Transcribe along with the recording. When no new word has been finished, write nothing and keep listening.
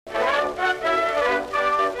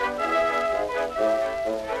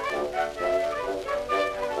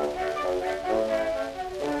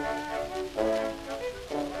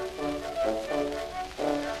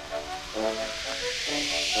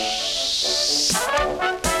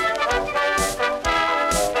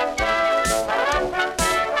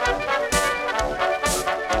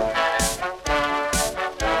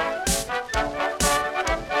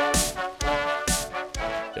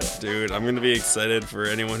I'm going to be excited for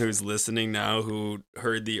anyone who's listening now who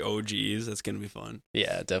heard the OGs. That's going to be fun.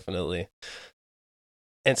 Yeah, definitely.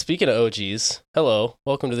 And speaking of OGs, hello,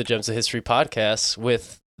 welcome to the Gems of History podcast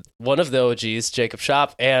with one of the OGs, Jacob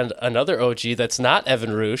Schopp, and another OG that's not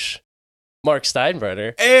Evan Roosh, Mark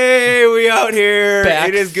Steinbrenner. Hey, we out here. Back.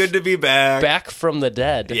 It is good to be back. Back from the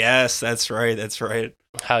dead. Yes, that's right. That's right.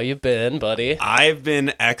 How you been, buddy? I've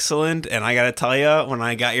been excellent, and I got to tell you, when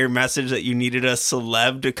I got your message that you needed a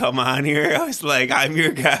celeb to come on here, I was like, I'm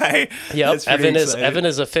your guy. Yep, Evan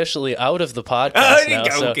is officially out of the podcast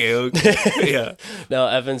now. Okay. Yeah. No,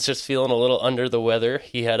 Evan's just feeling a little under the weather.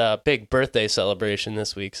 He had a big birthday celebration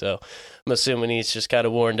this week, so I'm assuming he's just kind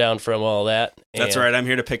of worn down from all that. That's right. I'm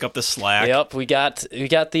here to pick up the slack. Yep, we got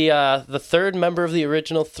the third member of the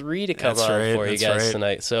original three to come on for you guys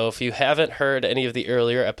tonight. So if you haven't heard any of the earlier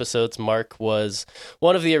episodes, Mark was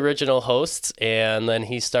one of the original hosts, and then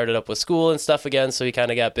he started up with school and stuff again, so he kind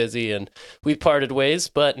of got busy, and we parted ways,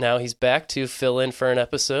 but now he's back to fill in for an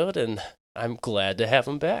episode, and I'm glad to have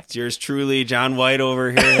him back. It's yours truly, John White over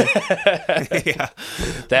here. Yeah.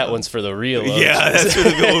 That one's for the real OGs. Yeah, that's for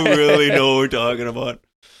the people who really know what we're talking about.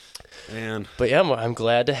 Man. But yeah, I'm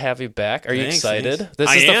glad to have you back. Are you excited? Thanks.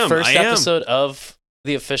 This is the first episode of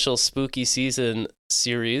the official spooky season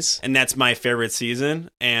series. And that's my favorite season,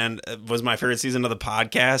 and it was my favorite season of the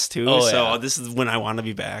podcast too. This is when I want to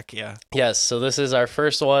be back. Yeah. Yes. So this is our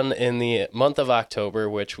first one in the month of October,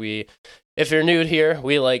 which if you're new here,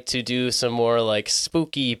 we like to do some more like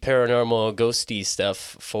spooky, paranormal, ghosty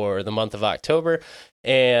stuff for the month of October.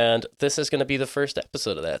 And this is going to be the first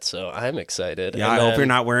episode of that, so I'm excited. Yeah, I hope you're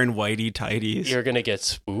not wearing whitey tighties. You're going to get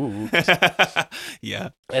spooked. Yeah.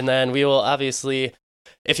 And then we will obviously,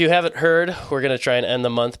 if you haven't heard, we're going to try and end the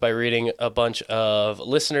month by reading a bunch of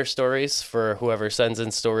listener stories for whoever sends in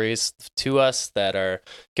stories to us that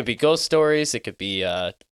could be ghost stories, it could be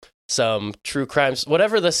some true crimes,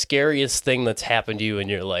 whatever the scariest thing that's happened to you in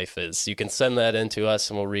your life is. You can send that in to us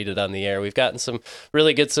and we'll read it on the air. We've gotten some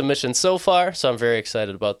really good submissions so far, so I'm very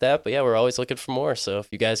excited about that. But yeah, we're always looking for more. So if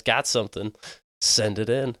you guys got something, send it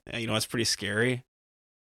in. Yeah, you know what's pretty scary?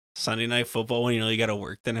 Sunday night football when you know you got to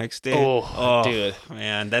work the next day. Oh, dude,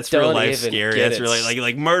 man, that's real life scary. That's really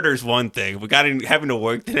like murder's one thing, but having to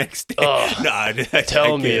work the next day.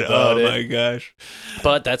 Tell me about it. Oh my gosh!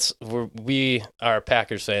 But we are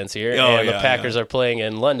Packers fans here, and the Packers are playing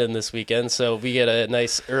in London this weekend, so we get a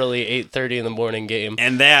nice early 8:30 in the morning game,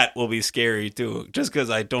 and that will be scary too. Just because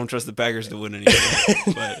I don't trust the Packers to win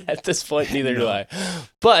anything. But at this point, neither do I.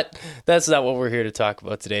 But that's not what we're here to talk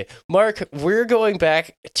about today, Mark. We're going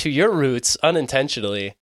back to your roots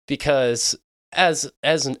unintentionally because as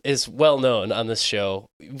is well known on this show,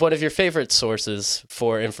 one of your favorite sources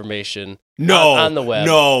for information on the web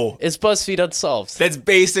is BuzzFeed Unsolved. That's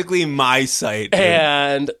basically my site, dude.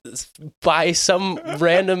 And by some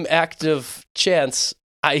random act of chance,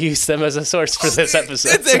 I used them as a source for this episode.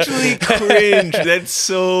 That's actually cringe. That's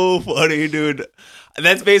so funny, dude.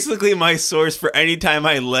 That's basically my source for any time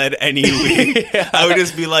I led any week. Yeah. I would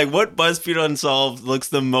just be like, what BuzzFeed Unsolved looks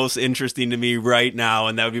the most interesting to me right now?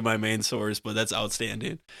 And that would be my main source, but that's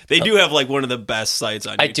outstanding. They do have like one of the best sites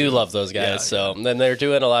on YouTube. I do love those guys. Then they're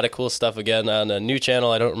doing a lot of cool stuff again on a new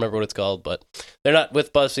channel. I don't remember what it's called, but they're not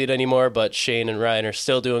with BuzzFeed anymore, but Shane and Ryan are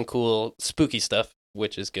still doing cool, spooky stuff,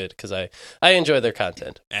 which is good because I enjoy their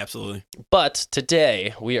content. Absolutely. But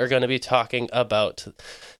today we are going to be talking about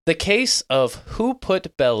the case of who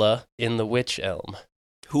put Bella in the witch elm.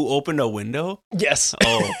 Who opened a window? Yes.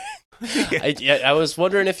 Oh. I was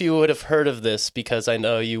wondering if you would have heard of this because I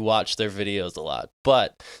know you watch their videos a lot.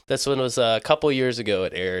 But this one was a couple years ago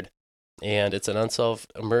it aired. And it's an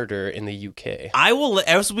unsolved murder in the UK.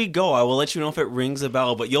 As we go, I will let you know if it rings a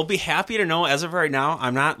bell, but you'll be happy to know, as of right now,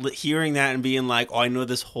 I'm not hearing that and being like, oh, I know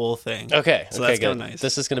this whole thing. Okay. So that's kind of nice.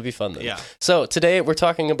 This is going to be fun then. Yeah. So today we're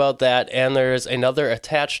talking about that, and there's another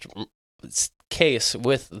attached case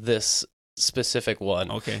with this specific one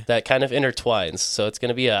that kind of intertwines. So it's going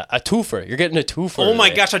to be a twofer. You're getting a twofer. Oh my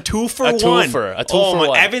gosh, a two for one. A two for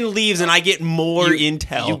one. Evan leaves and I get more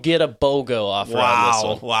intel. You get a BOGO offer on this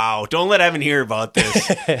one. Wow. Don't let Evan hear about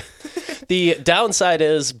this. The downside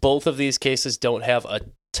is both of these cases don't have a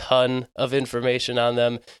ton of information on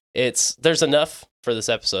them. There's enough for this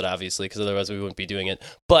episode, obviously, because otherwise we wouldn't be doing it.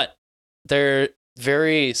 But they're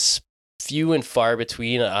very few and far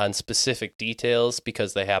between on specific details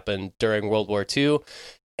because they happened during World War II,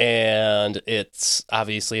 and it's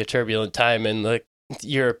obviously a turbulent time in the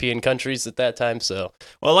European countries at that time. So,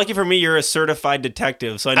 well, lucky for me, you're a certified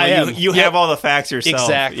detective, so I know you have all the facts yourself.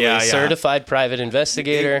 Exactly, certified private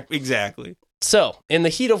investigator. Exactly. So, in the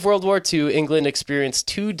heat of World War II, England experienced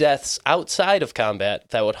 2 deaths outside of combat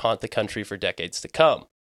that would haunt the country for decades to come.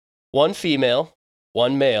 1 female,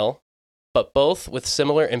 1 male, but both with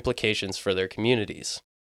similar implications for their communities.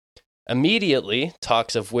 Immediately,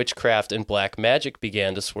 talks of witchcraft and black magic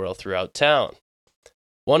began to swirl throughout town.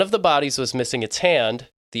 One of the bodies was missing its hand,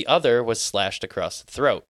 the other was slashed across the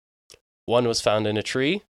throat. One was found in a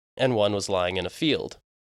tree, and one was lying in a field.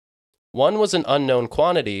 One was an unknown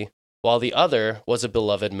quantity, while the other was a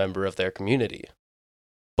beloved member of their community.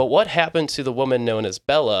 But what happened to the woman known as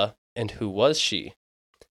Bella, and who was she?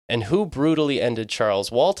 And who brutally ended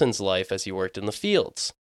Charles Walton's life as he worked in the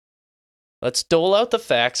fields? Let's dole out the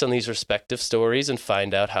facts on these respective stories and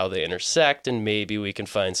find out how they intersect, and maybe we can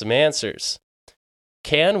find some answers.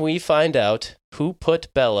 Can we find out who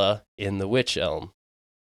put Bella in the witch elm?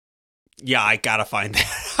 Yeah, I gotta find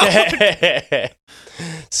that out.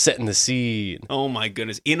 Setting the scene. Oh my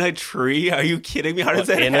goodness. In a tree? Are you kidding me? How does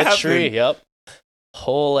that in happen? a tree, yep.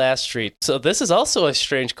 Whole ass tree. So this is also a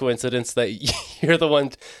strange coincidence that you're the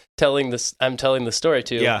one telling this. I'm telling the story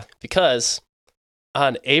to. Yeah. Because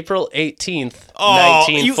on April 18th,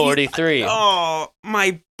 1943.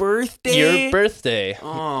 My birthday? Your birthday.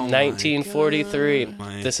 Oh, 1943.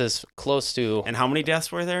 my. This is close to. And how many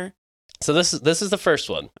deaths were there? So this is the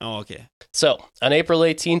first one. Oh, okay. So, on April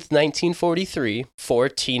 18th, 1943, 4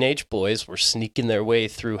 teenage boys were sneaking their way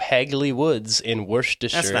through Hagley Woods in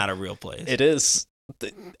Worcestershire. That's not a real place. It is.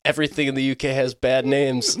 Everything in the UK has bad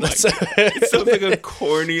names. It sounds like a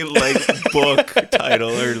corny book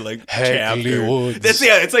title or Hagley chapter. Woods.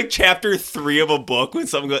 It's like chapter 3 of a book when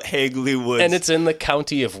someone goes Hagley Woods. And it's in the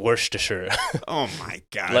county of Worcestershire. Oh my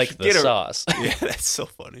gosh. Like the sauce. Yeah, that's so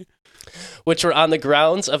funny. Which were on the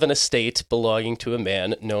grounds of an estate belonging to a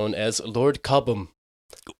man known as Lord Cobham.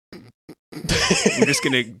 We're just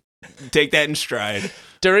going to take that in stride.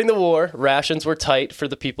 During the war, rations were tight for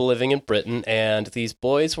the people living in Britain, and these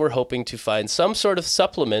boys were hoping to find some sort of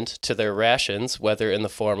supplement to their rations, whether in the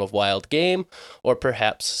form of wild game or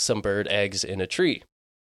perhaps some bird eggs in a tree.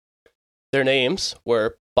 Their names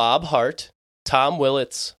were Bob Hart, Tom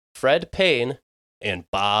Willits, Fred Payne, and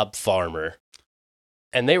Bob Farmer.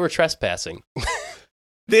 And they were trespassing.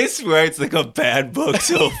 This writes like a bad book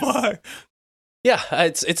so far. Yeah,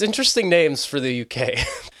 it's interesting names for the UK.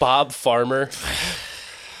 Bob Farmer.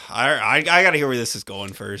 I got to hear where this is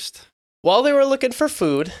going first. While they were looking for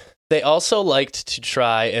food, they also liked to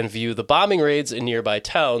try and view the bombing raids in nearby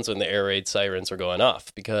towns when the air raid sirens were going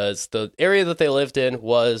off, because the area that they lived in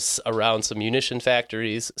was around some munition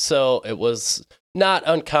factories, so it was not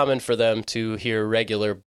uncommon for them to hear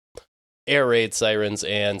regular air raid sirens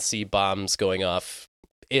and see bombs going off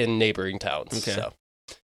in neighboring towns. Okay. So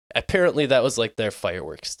apparently that was like their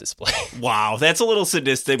fireworks display. Wow, that's a little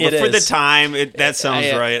sadistic, but It for the is. time, that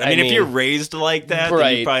sounds right. I mean, if you're raised like that, then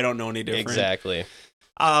right. you probably don't know any different. Exactly.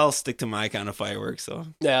 I'll stick to my kind of fireworks, though.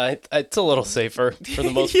 Yeah, it's a little safer for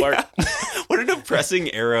the most part. What a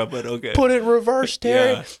depressing era, but okay. Put it in reverse,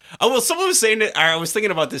 Terry. Yeah. Oh, well, someone was saying that. I was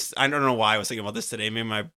thinking about this. I don't know why I was thinking about this today. Maybe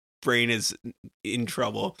my brain is in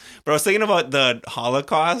trouble. But I was thinking about the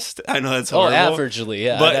Holocaust. I know that's horrible. Averagely,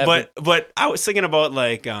 yeah. But I was thinking about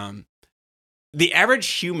the average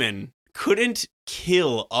human couldn't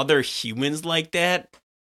kill other humans like that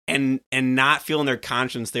and not feel in their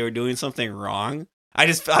conscience they were doing something wrong. I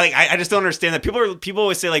just don't understand that. People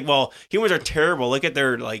always say well, humans are terrible. Look at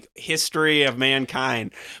their history of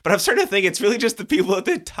mankind. But I'm starting to think it's really just the people at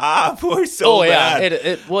the top who are so bad.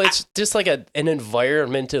 Yeah. It's just like an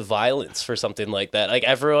environment of violence for something like that. Like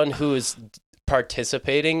everyone who is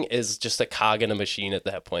participating is just a cog in a machine at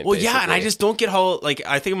that point. Well, basically. yeah, and I just don't get how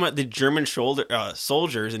I think about the German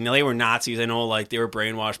soldiers, and they were Nazis. I know they were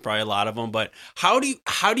brainwashed, probably a lot of them. But how do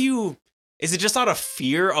you? Is it just out of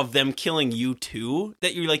fear of them killing you too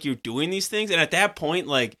that you're doing these things? And at that point,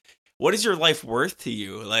 what is your life worth to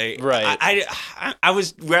you? Right. I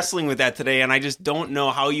was wrestling with that today, and I just don't know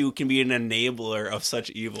how you can be an enabler of such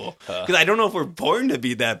evil. Because I don't know if we're born to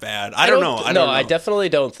be that bad. I don't know. I definitely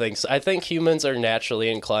don't think so. I think humans are naturally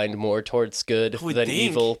inclined more towards good than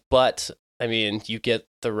evil. But, I mean, you get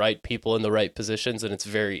the right people in the right positions, and it's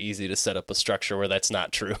very easy to set up a structure where that's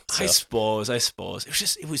not true. So. I suppose.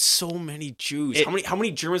 It was so many Jews. How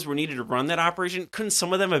many Germans were needed to run that operation? Couldn't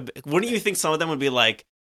some of them wouldn't you think some of them would be like,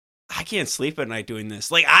 I can't sleep at night doing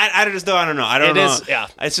this. I don't know. I don't know. Yeah.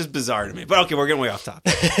 It's just bizarre to me. But okay, we're getting way off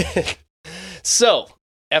topic. So,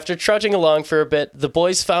 after trudging along for a bit, the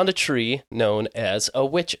boys found a tree known as a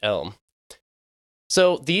witch elm.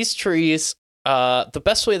 So, these trees, the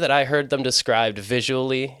best way that I heard them described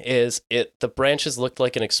visually is the branches looked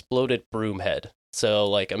like an exploded broom head. So,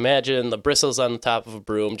 like, imagine the bristles on the top of a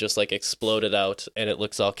broom just, like, exploded out, and it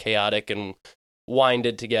looks all chaotic and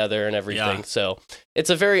winded together and everything. Yeah. So, it's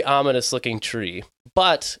a very ominous-looking tree,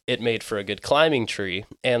 but it made for a good climbing tree,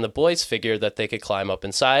 and the boys figured that they could climb up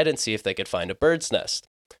inside and see if they could find a bird's nest.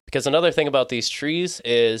 Because another thing about these trees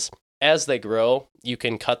is, as they grow, you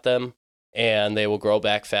can cut them, and they will grow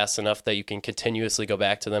back fast enough that you can continuously go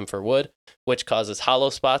back to them for wood, which causes hollow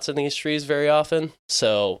spots in these trees very often.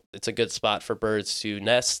 So it's a good spot for birds to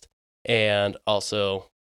nest, and also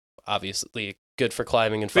obviously good for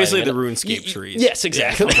climbing and Basically finding the RuneScape trees. Yes,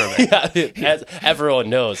 exactly. As everyone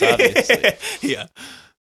knows, obviously. Yeah.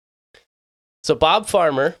 So Bob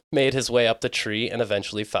Farmer made his way up the tree and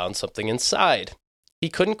eventually found something inside. He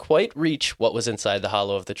couldn't quite reach what was inside the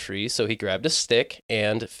hollow of the tree, so he grabbed a stick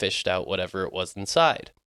and fished out whatever it was inside.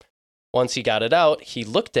 Once he got it out, he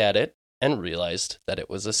looked at it and realized that it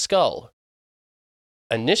was a skull.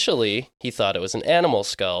 Initially, he thought it was an animal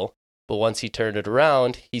skull, but once he turned it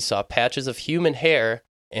around, he saw patches of human hair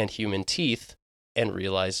and human teeth and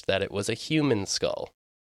realized that it was a human skull.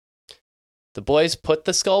 The boys put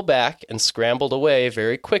the skull back and scrambled away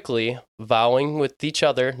very quickly, vowing with each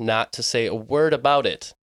other not to say a word about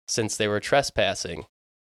it, since they were trespassing.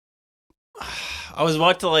 I was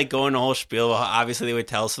about to like go in a whole spiel. Obviously, they would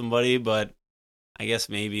tell somebody, but I guess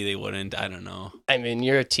maybe they wouldn't. I don't know. I mean,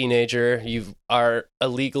 you're a teenager. You are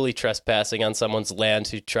illegally trespassing on someone's land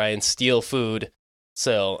to try and steal food.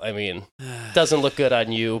 So, I mean, doesn't look good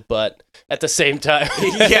on you, but at the same time...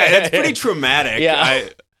 Yeah, it's pretty traumatic. Yeah.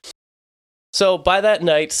 So by that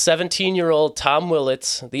night, 17-year-old Tom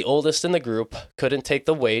Willits, the oldest in the group, couldn't take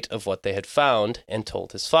the weight of what they had found and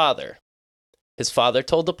told his father. His father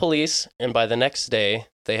told the police, and by the next day,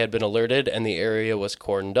 they had been alerted and the area was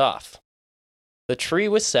cordoned off. The tree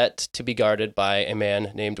was set to be guarded by a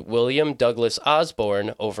man named William Douglas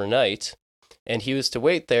Osborne overnight, and he was to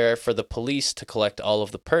wait there for the police to collect all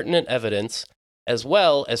of the pertinent evidence, as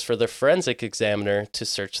well as for the forensic examiner to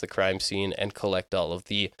search the crime scene and collect all of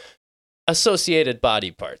the associated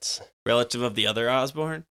body parts. Relative of the other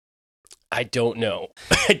Osborne? I don't know.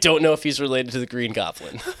 I don't know if he's related to the Green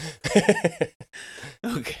Goblin.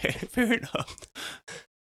 Okay, fair enough.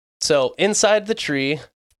 So inside the tree,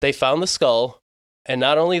 they found the skull, and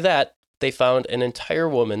not only that, they found an entire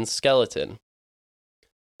woman's skeleton.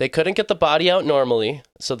 They couldn't get the body out normally,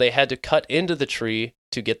 so they had to cut into the tree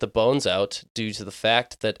to get the bones out due to the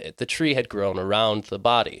fact that the tree had grown around the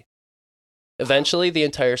body. Eventually, the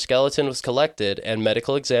entire skeleton was collected, and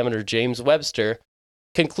medical examiner James Webster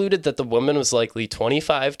concluded that the woman was likely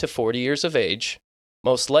 25 to 40 years of age,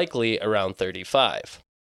 most likely around 35.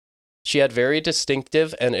 She had very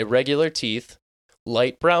distinctive and irregular teeth,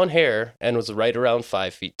 light brown hair, and was right around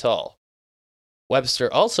 5 feet tall.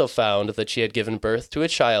 Webster also found that she had given birth to a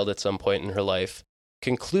child at some point in her life,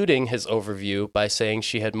 concluding his overview by saying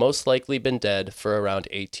she had most likely been dead for around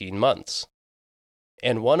 18 months.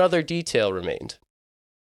 And one other detail remained.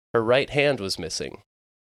 Her right hand was missing.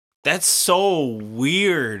 That's so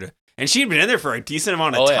weird. And she'd been in there for a decent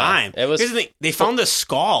amount of time. It was. Here's the thing. They found the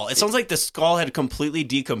skull. It sounds like the skull had completely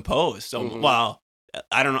decomposed. So, well,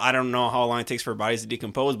 I don't know how long it takes for bodies to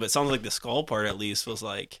decompose, but it sounds like the skull part at least was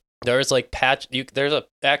like... There's like there's a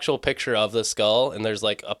actual picture of the skull, and there's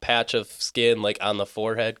like a patch of skin like on the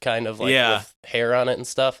forehead, kind of like with hair on it and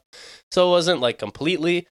stuff. So it wasn't like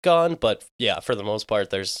completely gone, but yeah, for the most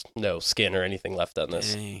part, there's no skin or anything left on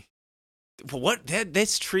this. Dang. What?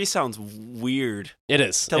 This tree sounds weird. It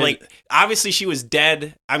is. So like, obviously she was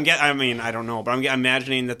dead. I mean, I don't know, but I'm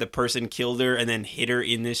imagining that the person killed her and then hid her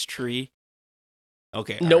in this tree.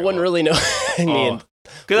 Okay. No one really knows. I mean,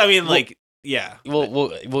 because I mean, like. Yeah.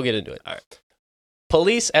 We'll get into it. All right.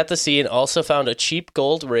 Police at the scene also found a cheap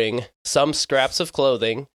gold ring, some scraps of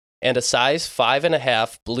clothing, and a size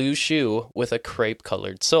 5.5 blue shoe with a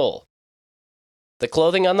crepe-colored sole. The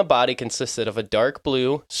clothing on the body consisted of a dark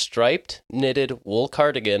blue, striped, knitted wool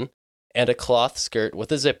cardigan and a cloth skirt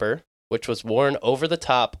with a zipper, which was worn over the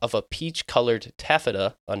top of a peach-colored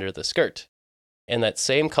taffeta under the skirt. And that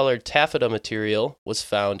same colored taffeta material was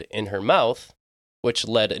found in her mouth, which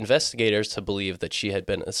led investigators to believe that she had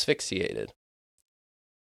been asphyxiated.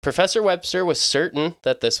 Professor Webster was certain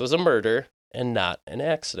that this was a murder and not an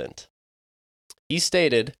accident. He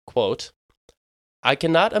stated, quote, "I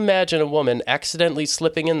cannot imagine a woman accidentally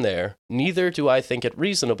slipping in there, neither do I think it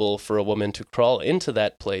reasonable for a woman to crawl into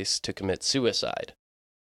that place to commit suicide."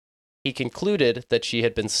 He concluded that she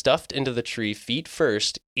had been stuffed into the tree feet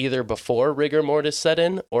first, either before rigor mortis set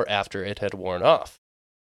in or after it had worn off.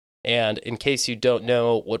 And in case you don't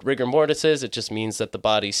know what rigor mortis is, it just means that the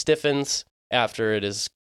body stiffens after it is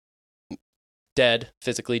dead,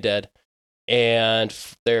 physically dead, and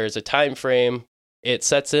there's a time frame. It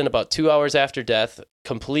sets in about 2 hours after death,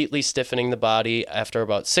 completely stiffening the body after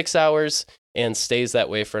about 6 hours and stays that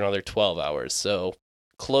way for another 12 hours. So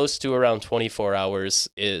close to around 24 hours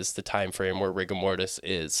is the time frame where rigor mortis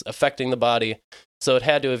is affecting the body. So it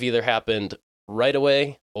had to have either happened right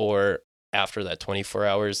away or after that 24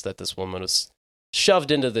 hours that this woman was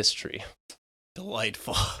shoved into this tree.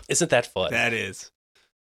 Delightful. Isn't that fun? That is.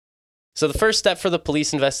 So the first step for the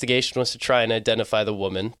police investigation was to try and identify the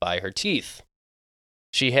woman by her teeth.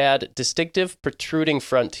 She had distinctive protruding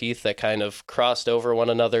front teeth that kind of crossed over one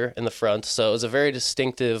another in the front, so it was a very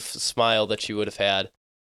distinctive smile that she would have had.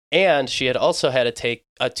 And she had also had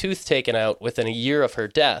a tooth taken out within a year of her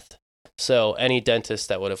death, so any dentist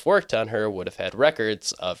that would have worked on her would have had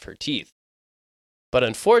records of her teeth. But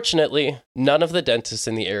unfortunately, none of the dentists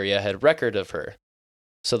in the area had record of her.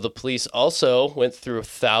 So the police also went through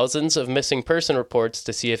thousands of missing person reports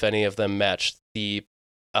to see if any of them matched the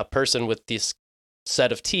person with this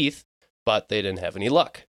set of teeth, but they didn't have any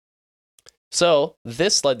luck. So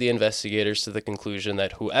this led the investigators to the conclusion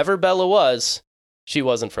that whoever Bella was, she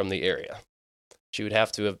wasn't from the area. She would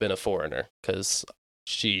have to have been a foreigner because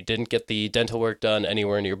she didn't get the dental work done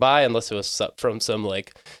anywhere nearby unless it was from some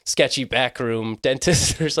like sketchy backroom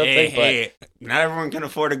dentist or something. Hey, not everyone can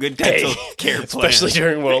afford a good dental care plan. Especially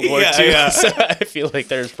during World War II. Yeah. So I feel like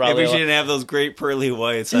there's probably Maybe she didn't have those great pearly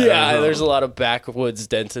whites. there's a lot of backwoods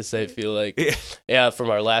dentists, I feel like. Yeah, from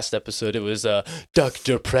our last episode, it was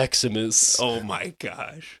Dr. Praximus. Oh my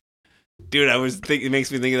gosh. Dude, it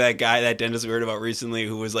makes me think of that guy, that dentist we heard about recently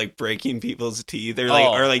who was like breaking people's teeth or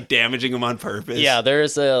like damaging them on purpose. Yeah,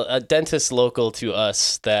 there's a dentist local to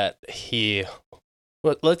us that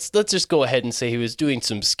let's just go ahead and say he was doing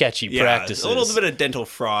some sketchy practices. A little bit of dental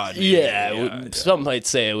fraud. Maybe. Yeah, some might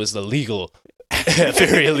say it was illegal.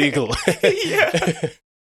 Very illegal. Yeah.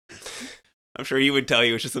 I'm sure he would tell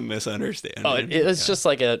you it's just a misunderstanding. Oh, it was just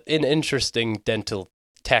like an interesting dental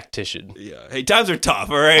tactician. Yeah. Hey, times are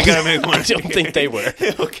tough, all right? I gotta make one. I don't think they were.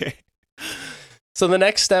 Okay. So the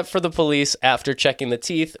next step for the police after checking the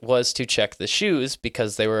teeth was to check the shoes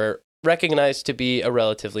because they were recognized to be a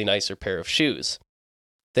relatively nicer pair of shoes.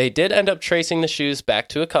 They did end up tracing the shoes back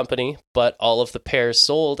to a company, but all of the pairs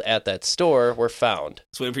sold at that store were found.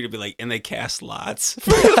 Just waiting for you to be like, and they cast lots.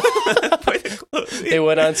 They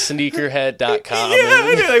went on sneakerhead.com.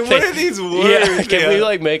 Yeah, they're like, what are these words? Yeah, can we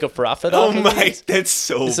like make a profit off of this? That's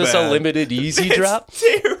so bad. Is this a limited easy drop?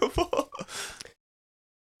 Terrible.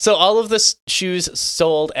 So all of the shoes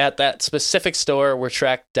sold at that specific store were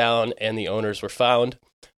tracked down and the owners were found.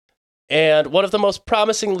 And one of the most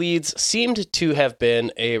promising leads seemed to have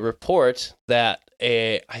been a report that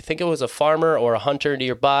I think it was a farmer or a hunter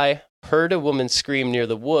nearby heard a woman scream near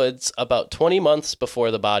the woods about 20 months before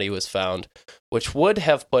the body was found, which would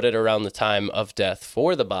have put it around the time of death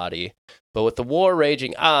for the body. But with the war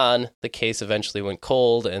raging on, the case eventually went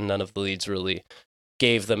cold and none of the leads really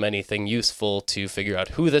gave them anything useful to figure out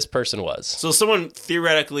who this person was. So someone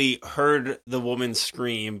theoretically heard the woman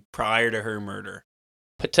scream prior to her murder.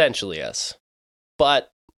 Potentially, yes.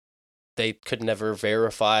 But they could never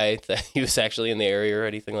verify that he was actually in the area or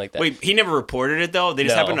anything like that. Wait, he never reported it, though? They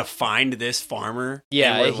just No. happened to find this farmer?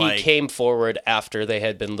 Yeah, he came forward after they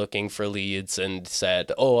had been looking for leads and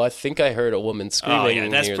said, "Oh, I think I heard a woman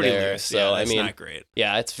screaming that's near pretty there." loose. So, Yeah, I that's mean, not great.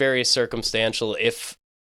 yeah, it's very circumstantial if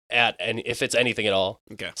it's anything at all.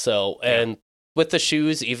 Okay. So, and with the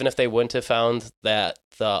shoes, even if they wouldn't have found that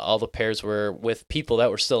all the pairs were with people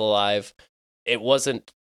that were still alive, it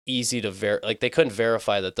wasn't easy to they couldn't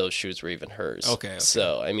verify that those shoes were even hers. Okay.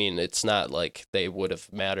 So, I mean, it's not like they would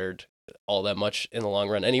have mattered all that much in the long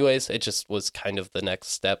run anyways. It just was kind of the next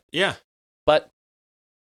step. Yeah. But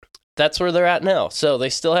that's where they're at now. So they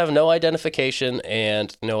still have no identification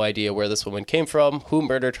and no idea where this woman came from, who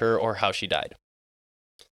murdered her, or how she died.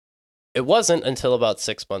 It wasn't until about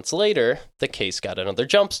 6 months later the case got another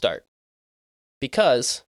jump start,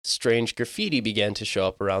 because strange graffiti began to show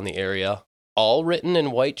up around the area, all written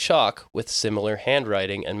in white chalk with similar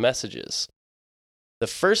handwriting and messages. The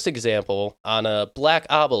first example, on a black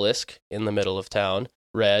obelisk in the middle of town,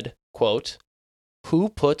 read, quote, "Who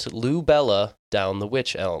put Lou Bella down the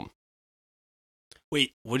witch elm?"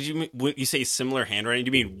 Wait, what did you mean? When you say similar handwriting, do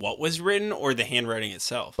you mean what was written or the handwriting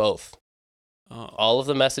itself? Both. Oh. All of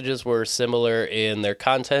the messages were similar in their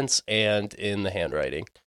contents and in the handwriting.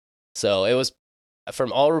 So it was,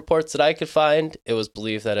 from all reports that I could find, it was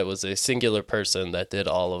believed that it was a singular person that did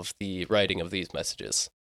all of the writing of these messages.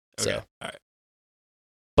 Okay. So, All right.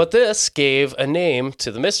 but this gave a name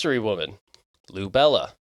to the mystery woman, Lou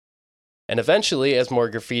Bella. And eventually, as more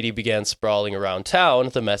graffiti began sprawling around town,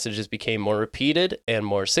 the messages became more repeated and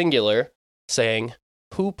more singular, saying,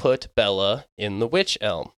 "Who put Bella in the witch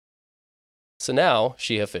elm?" So now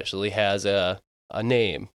she officially has a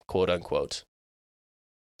name, quote unquote.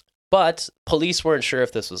 But police weren't sure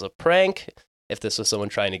if this was a prank, if this was someone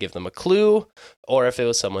trying to give them a clue, or if it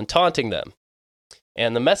was someone taunting them.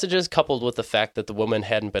 And the messages, coupled with the fact that the woman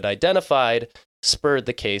hadn't been identified, spurred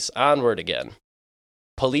the case onward again.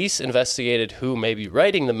 Police investigated who may be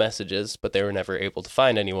writing the messages, but they were never able to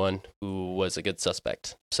find anyone who was a good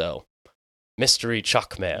suspect. So, mystery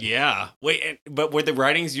Chalk Man. Yeah. Wait, but were the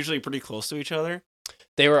writings usually pretty close to each other?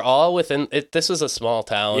 They were all within it. This was a small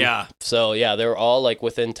town. Yeah. So yeah, they were all like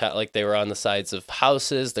within town. Like they were on the sides of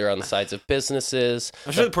houses. They were on the sides of businesses.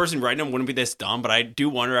 I'm sure the person writing them wouldn't be this dumb, but I do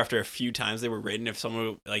wonder after a few times they were written if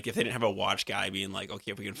someone like if they didn't have a watch guy being like,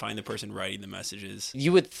 okay, if we can find the person writing the messages.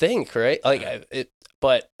 You would think, right? Like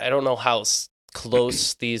but I don't know how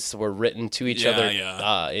close these were written to each other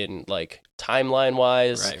in like timeline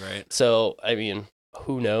wise. Right. So I mean,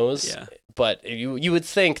 who knows? Yeah. But you would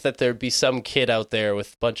think that there'd be some kid out there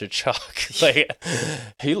with a bunch of chalk. Like,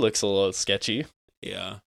 he looks a little sketchy.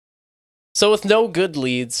 Yeah. So with no good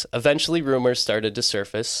leads, eventually rumors started to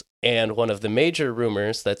surface, and one of the major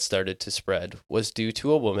rumors that started to spread was due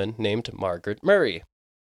to a woman named Margaret Murray.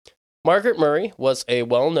 Margaret Murray was a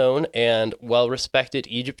well-known and well-respected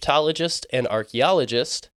Egyptologist and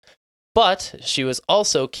archaeologist, but she was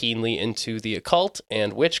also keenly into the occult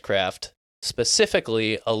and witchcraft,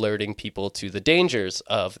 specifically alerting people to the dangers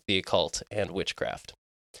of the occult and witchcraft.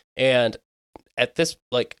 And at this,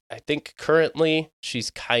 like, I think currently she's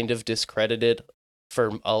kind of discredited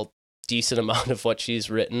for a decent amount of what she's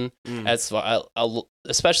written, as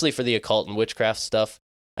especially for the occult and witchcraft stuff.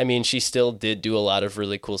 I mean, she still did do a lot of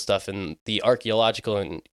really cool stuff in the archaeological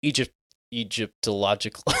and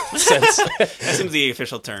Egyptological sense. That seems the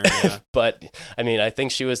official term, yeah. But, I mean, I think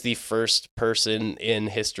she was the first person in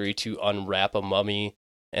history to unwrap a mummy,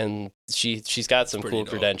 and she's got some cool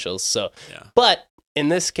credentials. So, yeah. But in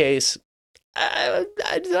this case, I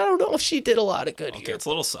don't know if she did a lot of good here. It's a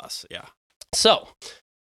little sus, yeah. So,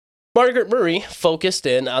 Margaret Murray focused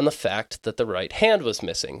in on the fact that the right hand was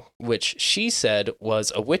missing, which she said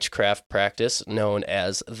was a witchcraft practice known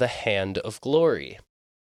as the Hand of Glory.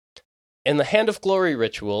 In the Hand of Glory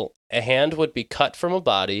ritual, a hand would be cut from a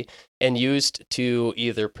body and used to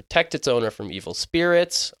either protect its owner from evil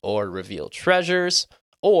spirits or reveal treasures,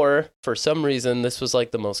 or, for some reason, this was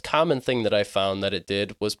like the most common thing that I found that it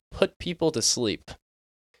did, was put people to sleep.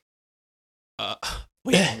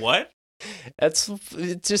 Wait, what?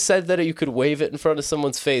 It just said that you could wave it in front of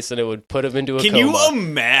someone's face and it would put them into a coma. Can you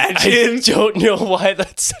imagine? I don't know why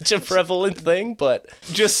that's such a prevalent thing, but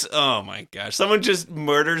just oh my gosh, someone just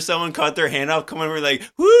murdered someone, cut their hand off, come over like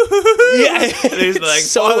woo, yeah, and he's like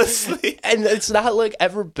fall asleep. And it's not like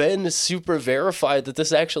ever been super verified that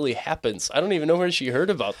this actually happens. I don't even know where she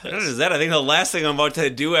heard about this. What is that? I think the last thing I'm about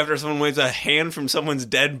to do after someone waves a hand from someone's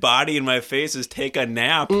dead body in my face is take a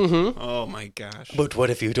nap. Mm-hmm. Oh my gosh! But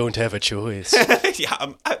what if you don't have a choice? Yeah,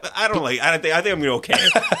 I don't like. I think I'm gonna be okay.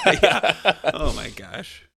 Yeah. Oh my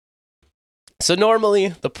gosh. So normally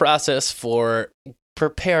the process for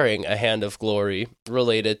preparing a Hand of Glory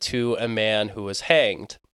related to a man who was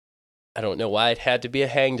hanged. I don't know why it had to be a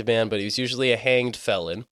hanged man, but he was usually a hanged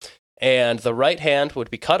felon. And the right hand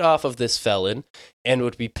would be cut off of this felon and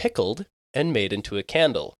would be pickled and made into a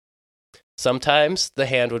candle. Sometimes the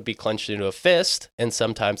hand would be clenched into a fist, and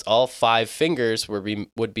sometimes all 5 fingers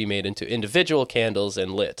would be made into individual candles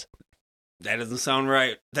and lit. That doesn't sound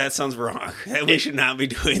right. That sounds wrong. We should not be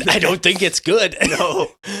doing that. I don't think it's good. No.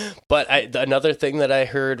 But another thing that I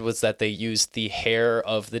heard was that they used the hair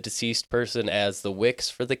of the deceased person as the wicks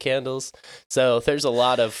for the candles. So there's a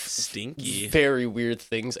lot of stinky, very weird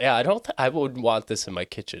things. Yeah, I wouldn't want this in my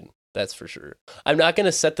kitchen. That's for sure. I'm not going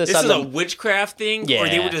to set this on. This is a witchcraft thing? Yeah. Or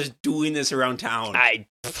they were just doing this around town?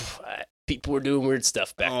 People were doing weird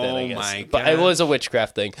stuff back then, I guess. Oh my God. But it was a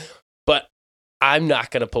witchcraft thing. But I'm not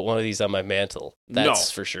going to put one of these on my mantle.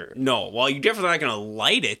 That's for sure. No. Well, you're definitely not going to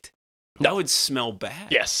light it. That would smell bad.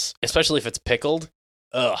 Yes. Especially if it's pickled.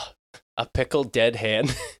 Ugh. A pickled dead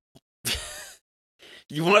hand.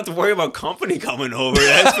 You won't have to worry about company coming over,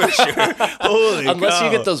 that's for sure. Holy Unless cow.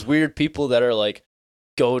 you get those weird people that are like,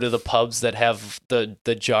 go to the pubs that have the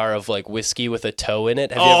jar of like whiskey with a toe in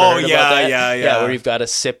it. Have you ever heard about that? Yeah, where you've got to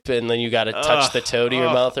sip and then you got to touch the toe to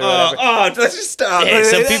your mouth or whatever. Let's just stop. Yeah,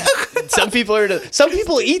 some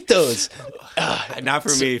people eat those. Not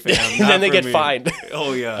for me, fam. And then they get fined.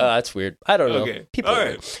 Oh yeah, that's weird. I don't know. Okay. People. All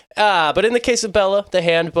right. But in the case of Bella, the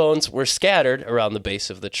hand bones were scattered around the base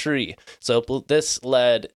of the tree. So this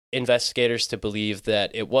led investigators to believe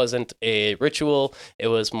that it wasn't a ritual. It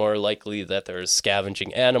was more likely that there's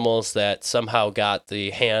scavenging animals that somehow got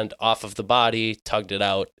the hand off of the body, tugged it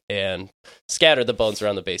out, and scattered the bones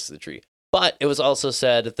around the base of the tree. But it was also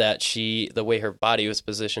said that the way her body was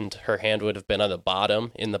positioned, her hand would have been on the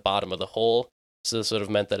bottom, in the bottom of the hole. So this would have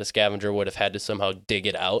meant that a scavenger would have had to somehow dig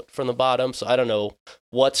it out from the bottom. So I don't know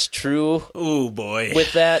what's true. Oh boy.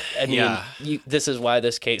 With that. I mean, Yeah. this is why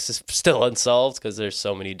this case is still unsolved, because there's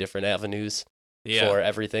so many different avenues for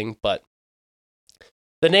everything. But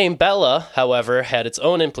the name Bella, however, had its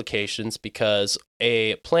own implications because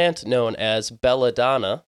a plant known as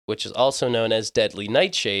belladonna, which is also known as deadly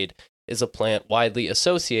nightshade, is a plant widely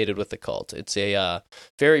associated with the cult. It's a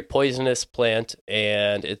very poisonous plant,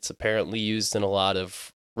 and it's apparently used in a lot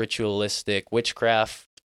of ritualistic witchcraft.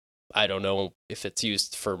 I don't know if it's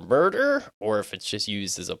used for murder or if it's just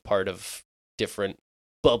used as a part of different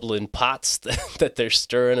bubbling pots that they're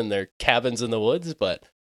stirring in their cabins in the woods, but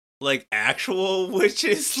like actual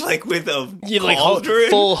witches, like with a like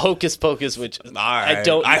cauldron? full hocus pocus witches. All right.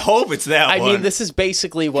 I hope it's that one. I mean, this is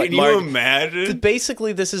basically what Can you imagine?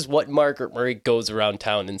 Basically, this is what Margaret Murray goes around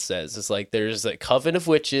town and says. It's like there's a coven of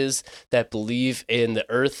witches that believe in the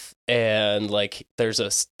earth, and like there's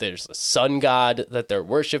a sun god that they're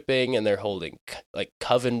worshiping, and they're holding like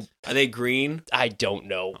coven. Are they green? I don't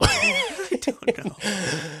know. I don't know.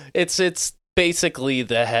 It's basically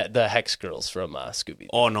the Hex Girls from Scooby-Doo.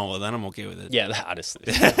 Oh no, well, then I'm okay with it. Yeah,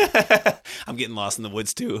 honestly. I'm getting lost in the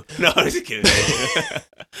woods too. No, I'm just kidding.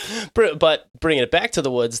 But bringing it back to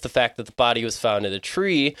the woods, the fact that the body was found in a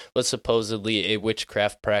tree was supposedly a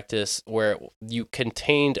witchcraft practice where you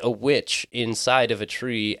contained a witch inside of a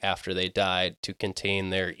tree after they died to contain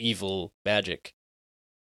their evil magic.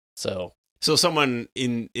 So someone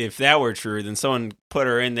if that were true, then someone put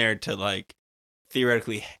her in there to like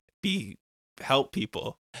theoretically help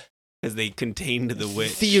people because they contained the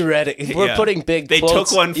witch. Theoretically, we're putting big. They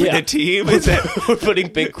quotes. took one for the team. Is that... We're putting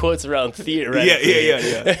big quotes around theoretically.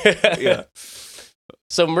 Yeah.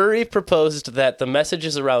 So Murray proposed that the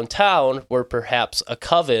messages around town were perhaps a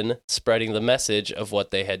coven spreading the message of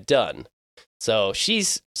what they had done. So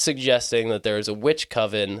she's suggesting that there is a witch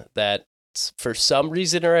coven that, for some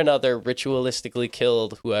reason or another, ritualistically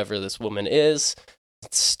killed whoever this woman is,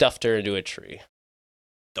 stuffed her into a tree.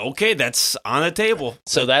 Okay, that's on the table.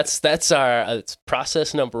 So that's our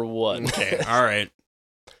process number one. Okay, all right.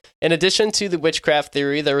 In addition to the witchcraft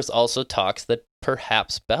theory, there was also talks that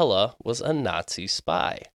perhaps Bella was a Nazi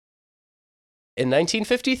spy. In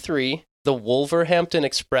 1953, the Wolverhampton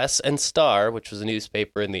Express and Star, which was a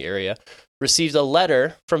newspaper in the area, received a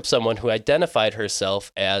letter from someone who identified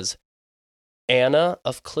herself as Anna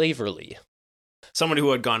of Claverley. Somebody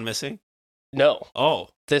who had gone missing? No. Oh.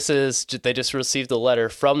 They just received a letter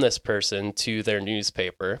from this person to their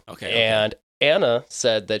newspaper. Okay. And Anna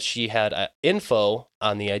said that she had info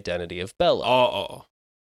on the identity of Bella. Oh.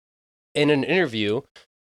 In an interview,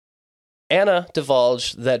 Anna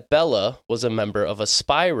divulged that Bella was a member of a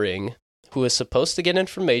spy ring who was supposed to get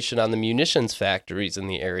information on the munitions factories in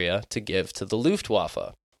the area to give to the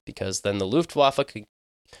Luftwaffe, because then the Luftwaffe could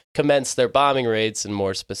commence their bombing raids in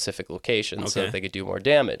more specific locations so that they could do more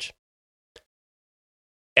damage.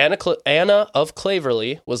 Anna of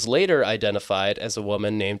Claverley was later identified as a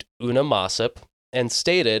woman named Una Mossop and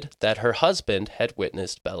stated that her husband had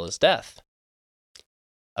witnessed Bella's death.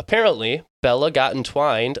 Apparently, Bella got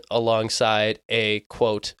entwined alongside a,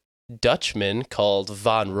 quote, Dutchman called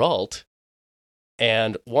Van Ralt,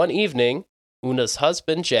 and one evening, Una's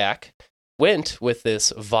husband, Jack, went with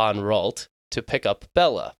this Van Ralt to pick up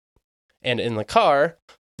Bella. And in the car,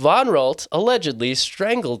 Van Ralt allegedly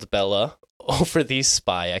strangled Bella over these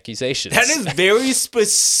spy accusations. That is very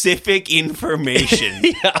specific information.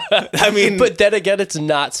 Yeah. I mean... But then again, it's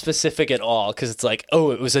not specific at all, because it's like, oh,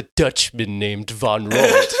 it was a Dutchman named Van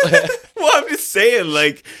Ralt. Well, I'm just saying,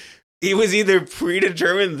 like, it was either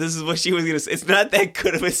predetermined this is what she was going to say. It's not that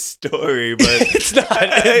good of a story, but... It's not.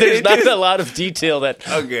 There's not a lot of detail that...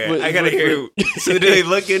 Okay, I gotta hear... So do they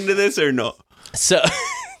look into this or no? So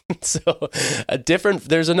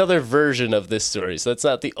there's another version of this story. So that's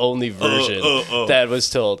not the only version that was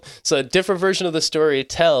told. So a different version of the story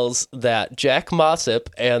tells that Jack Mossop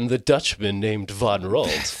and the Dutchman named Van Ralt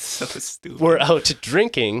so stupid. were out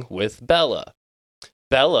drinking with Bella.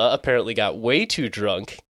 Bella apparently got way too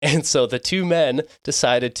drunk, and so the two men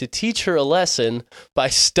decided to teach her a lesson by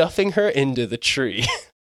stuffing her into the tree.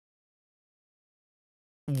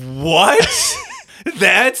 What?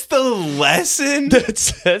 That's the lesson?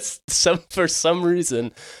 That's for some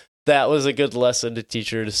reason, that was a good lesson to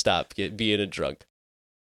teach her to stop being a drunk.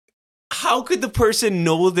 how could the person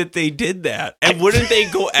know that they did that? And wouldn't they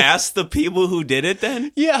go ask the people who did it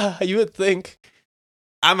then? Yeah, you would think.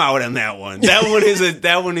 I'm out on that one.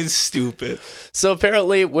 That one is stupid. So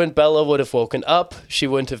apparently, when Bella would have woken up, she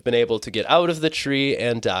wouldn't have been able to get out of the tree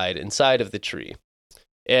and died inside of the tree.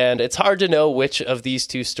 And it's hard to know which of these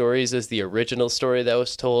two stories is the original story that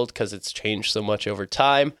was told because it's changed so much over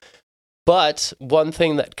time. But one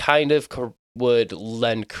thing that kind of would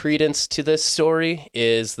lend credence to this story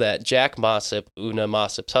is that Jack Mossop, Una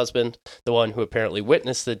Mossop's husband, the one who apparently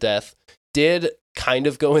witnessed the death, did kind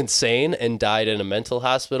of go insane and died in a mental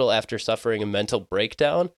hospital after suffering a mental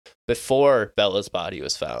breakdown before Bella's body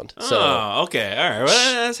was found. Oh, okay. All right.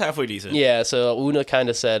 Well, that's halfway decent. Yeah, so Una kind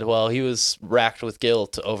of said, well, he was racked with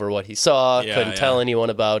guilt over what he saw, couldn't tell anyone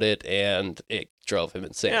about it, and it drove him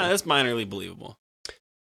insane. Yeah, that's minorly believable.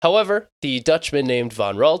 However, the Dutchman named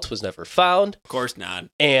Von Ralt was never found. Of course not.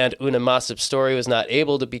 And Una Mossop's story was not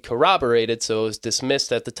able to be corroborated, so it was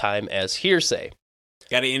dismissed at the time as hearsay.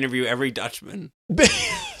 Got to interview every Dutchman.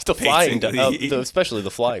 The flying, especially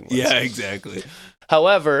the flying ones. Yeah, exactly.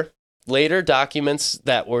 However, later documents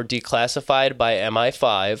that were declassified by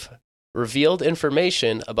MI5 revealed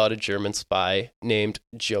information about a German spy named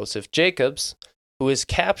Joseph Jacobs, who was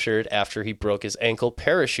captured after he broke his ankle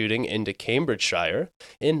parachuting into Cambridgeshire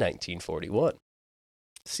in 1941.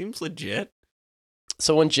 Seems legit.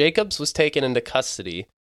 So when Jacobs was taken into custody,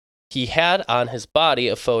 he had on his body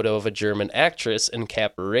a photo of a German actress and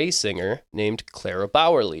cabaret singer named Clara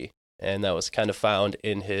Bauerle, and that was kind of found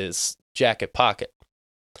in his jacket pocket.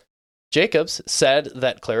 Jacobs said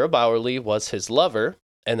that Clara Bauerle was his lover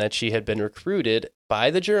and that she had been recruited by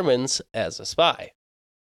the Germans as a spy.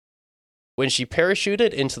 When she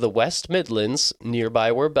parachuted into the West Midlands,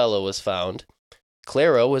 nearby where Bella was found,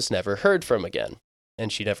 Clara was never heard from again,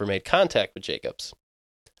 and she never made contact with Jacobs.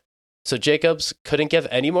 So Jacobs couldn't give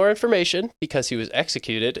any more information because he was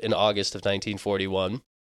executed in August of 1941,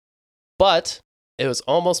 but it was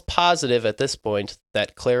almost positive at this point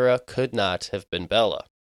that Clara could not have been Bella,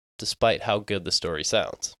 despite how good the story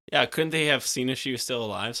sounds. Yeah, couldn't they have seen if she was still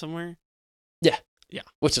alive somewhere? Yeah. Yeah.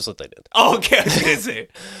 Which is what they did. Oh, okay, I was going to say.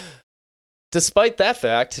 Despite that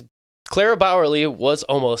fact, Clara Bauerle was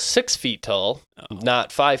almost 6 feet tall,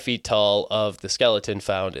 not 5 feet tall of the skeleton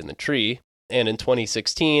found in the tree. And in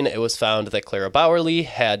 2016, it was found that Clara Bauerle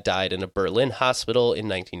had died in a Berlin hospital in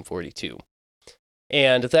 1942.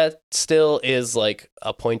 And that still is like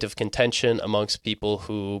a point of contention amongst people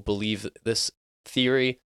who believe this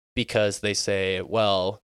theory because they say,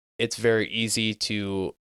 well, it's very easy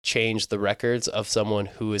to change the records of someone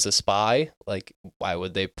who is a spy. Like, why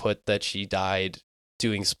would they put that she died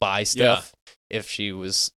doing spy stuff if she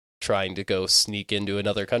was trying to go sneak into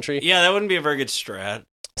another country? Yeah, that wouldn't be a very good strat.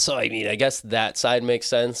 So, I mean, I guess that side makes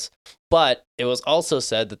sense. But it was also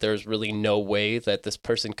said that there's really no way that this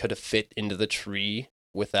person could have fit into the tree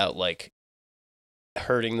without, like,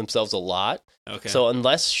 hurting themselves a lot. Okay. So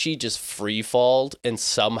unless she just free-falled and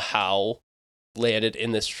somehow landed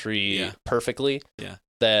in this tree perfectly,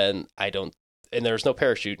 then I don't... And there's no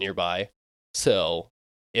parachute nearby. So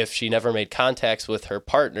if she never made contacts with her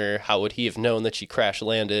partner, how would he have known that she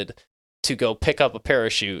crash-landed to go pick up a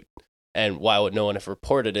parachute? And why would no one have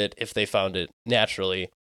reported it if they found it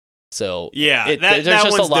naturally? So yeah, there's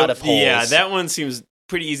just a lot of holes. Yeah, that one seems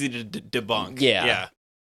pretty easy to debunk. Yeah.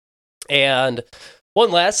 And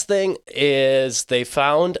one last thing is they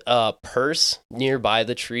found a purse nearby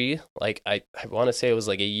the tree. Like I want to say it was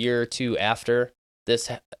like a year or two after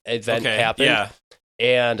this event happened. Yeah.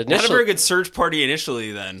 And initially, not a very good search party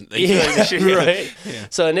initially then. Right. Yeah.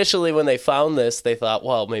 So initially when they found this, they thought,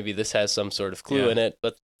 well, maybe this has some sort of clue in it.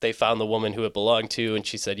 But they found the woman who it belonged to, and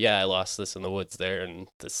she said, yeah, I lost this in the woods there, and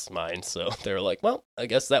this is mine. So they were like, well, I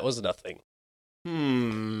guess that was nothing.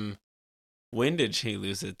 When did she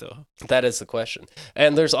lose it, though? That is the question.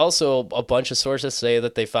 And there's also a bunch of sources say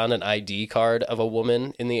that they found an ID card of a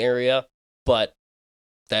woman in the area, but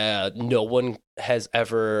no one has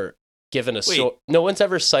ever given a no one's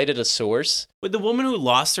ever cited a source. Would the woman who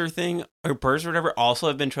lost her purse or whatever, also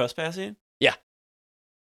have been trespassing? Yeah.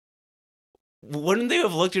 Wouldn't they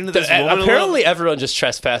have looked into this woman? Apparently everyone just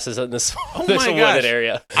trespasses in this, this wooded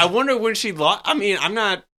area. I wonder when she lost. I mean, I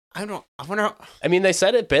wonder. I mean, they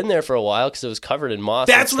said it'd been there for a while because it was covered in moss.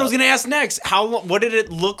 That's what I was going to ask next. How long? What did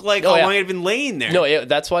it look like? How long it had been laying there? No,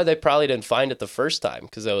 that's why they probably didn't find it the first time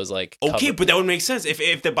because it was like okay, but that would make sense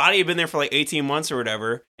if the body had been there for like 18 months or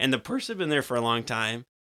whatever, and the purse had been there for a long time.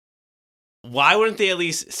 Why wouldn't they at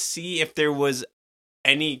least see if there was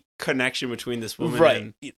any connection between this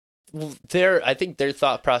woman and... I think their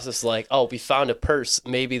thought process is like, oh, we found a purse.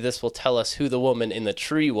 Maybe this will tell us who the woman in the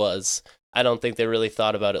tree was. I don't think they really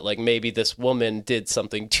thought about it. Like maybe this woman did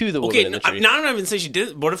something to the woman Okay, in the tree. not even saying she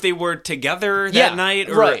did. What if they were together that night?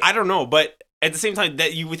 Or, right. I don't know. But at the same time,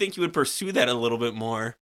 that you would think you would pursue that a little bit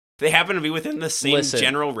more. They happen to be within the same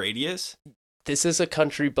general radius. This is a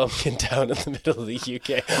country bumpkin town in the middle of the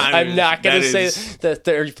UK. I'm not going to say that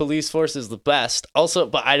their police force is the best. Also,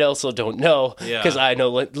 but I also don't know because I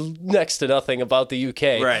know next to nothing about the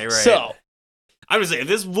UK. Right. So I'm just saying, if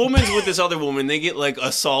this woman's with this other woman, they get like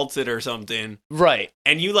assaulted or something. Right.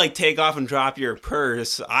 And you like take off and drop your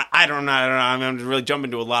purse. I don't know. I'm really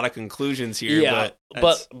jumping to a lot of conclusions here. Yeah.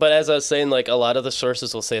 But as I was saying, like a lot of the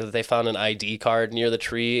sources will say that they found an ID card near the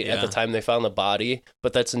tree at the time they found the body.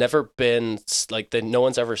 But that's never been like no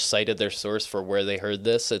one's ever cited their source for where they heard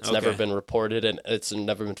this. It's never been reported and it's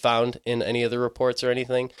never been found in any of the reports or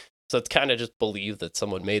anything. So it's kind of just believed that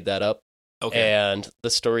someone made that up. Okay. And the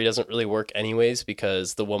story doesn't really work anyways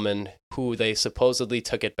because the woman who they supposedly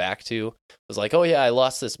took it back to was like, oh, yeah, I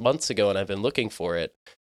lost this months ago and I've been looking for it.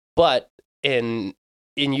 But in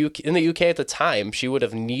the UK at the time, she would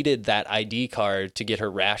have needed that ID card to get her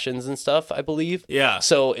rations and stuff, I believe. Yeah.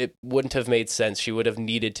 So it wouldn't have made sense. She would have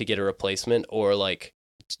needed to get a replacement or like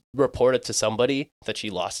report it to somebody that she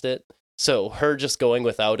lost it. So her just going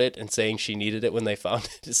without it and saying she needed it when they found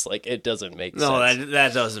it, it's like, it doesn't make sense. No,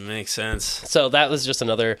 that doesn't make sense. So that was just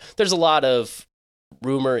there's a lot of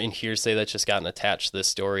rumor and hearsay that's just gotten attached to this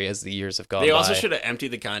story as the years have gone by. They also should have emptied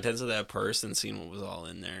the contents of that purse and seen what was all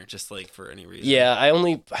in there, just like for any reason. Yeah,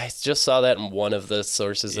 I just saw that in one of the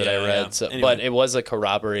sources that I read. Yeah. So, anyway. But it was a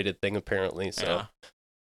corroborated thing apparently, so... Yeah.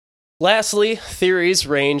 Lastly, theories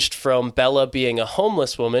ranged from Bella being a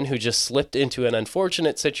homeless woman who just slipped into an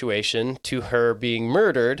unfortunate situation to her being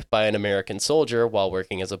murdered by an American soldier while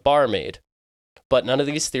working as a barmaid. But none of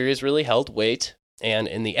these theories really held weight, and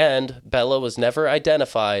in the end, Bella was never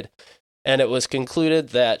identified, and it was concluded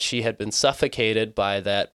that she had been suffocated by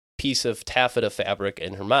that piece of taffeta fabric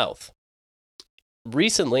in her mouth.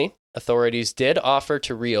 Recently, authorities did offer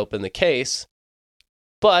to reopen the case,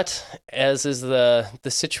 but, as is the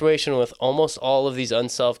situation with almost all of these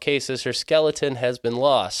unsolved cases, her skeleton has been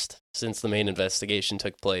lost since the main investigation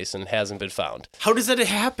took place and hasn't been found. How does that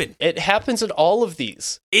happen? It happens in all of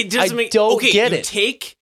these. It doesn't make... don't get you it.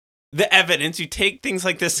 Take the evidence, you take things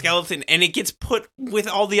like the skeleton, and it gets put with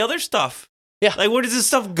all the other stuff. Yeah. Like, where does this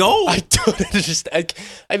stuff go? I don't understand.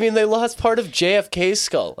 I mean, they lost part of JFK's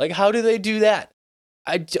skull. Like, how do they do that?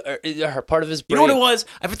 Part of his brain. You know what it was?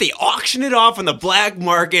 I bet they auctioned it off on the black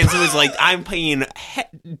market, and so it was like, I'm paying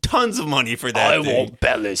tons of money for that. I want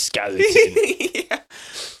Bella's skeleton. Yeah.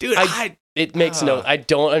 Dude, it makes no... I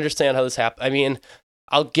don't understand how this happened. I mean,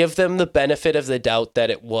 I'll give them the benefit of the doubt that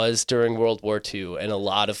it was during World War II, and a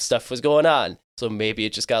lot of stuff was going on. So maybe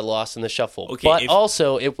it just got lost in the shuffle. Okay, but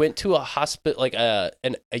also, it went to a hospital, like a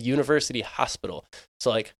university hospital. So,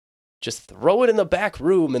 like... just throw it in the back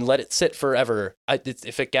room and let it sit forever.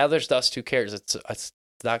 If it gathers dust, who cares? It's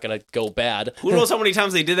not going to go bad. Who knows how many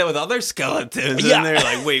times they did that with other skeletons? Yeah. And they're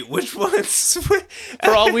like, wait, which ones? For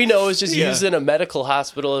all we know, it's just used in a medical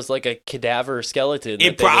hospital as like a cadaver skeleton.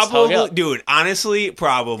 It probably, dude, honestly,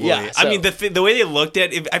 probably. Yeah, so. I mean, the way they looked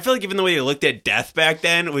at it, I feel like even the way they looked at death back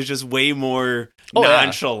then was just way more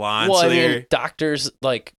nonchalant. Well, I mean, doctors,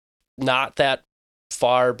 like, not that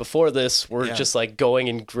far before this were just like going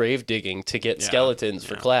and grave digging to get skeletons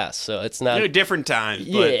for class, so it's not different times,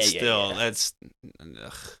 but still that's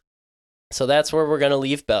so that's where we're gonna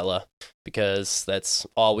leave Bella because that's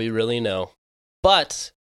all we really know.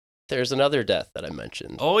 But there's another death that I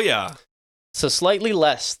mentioned. Oh yeah. So slightly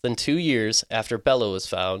less than 2 years after Bella was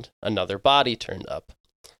found, another body turned up,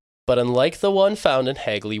 but unlike the one found in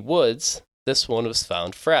Hagley Woods, this one was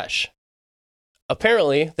found fresh.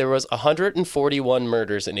 Apparently, there was 141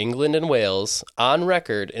 murders in England and Wales on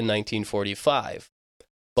record in 1945.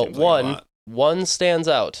 But one stands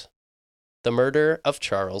out. The murder of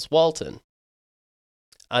Charles Walton.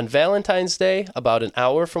 On Valentine's Day, about an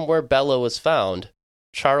hour from where Bella was found,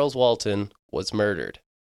 Charles Walton was murdered.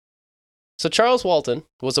 So Charles Walton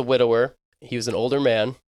was a widower, he was an older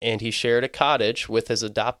man, and he shared a cottage with his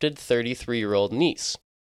adopted 33-year-old niece.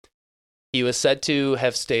 He was said to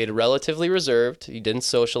have stayed relatively reserved. He didn't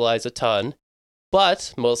socialize a ton,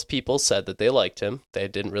 but most people said that they liked him. They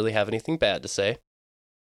didn't really have anything bad to say.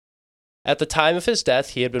 At the time of his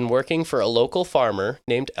death, he had been working for a local farmer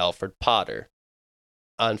named Alfred Potter.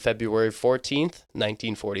 On February 14th,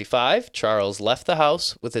 1945, Charles left the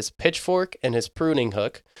house with his pitchfork and his pruning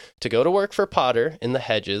hook to go to work for Potter in the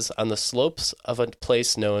hedges on the slopes of a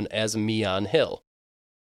place known as Meon Hill.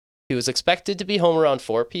 He was expected to be home around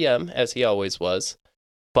 4 p.m., as he always was,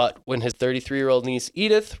 but when his 33-year-old niece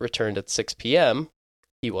Edith returned at 6 p.m.,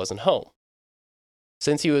 he wasn't home.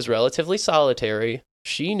 Since he was relatively solitary,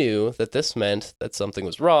 she knew that this meant that something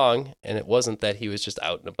was wrong, and it wasn't that he was just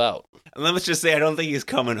out and about. And let's just say I don't think he's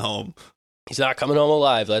coming home. He's not coming home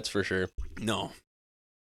alive, that's for sure. No.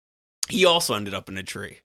 He also ended up in a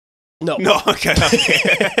tree. No. No, okay.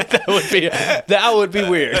 that would be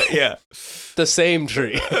weird. Yeah. The same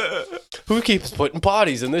tree. Who keeps putting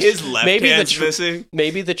bodies in this? His left hand's missing.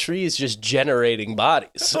 Maybe the tree is just generating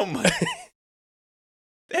bodies. Oh my.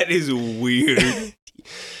 That is weird.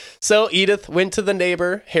 So Edith went to the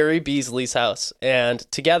neighbor Harry Beasley's house, and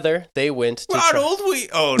together they went to Ronald Weasley.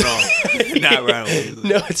 Oh no, not Ronald Weasley.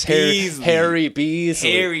 No, it's Harry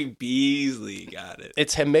Beasley. Harry Beasley, got it.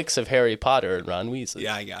 It's a mix of Harry Potter and Ron Weasley.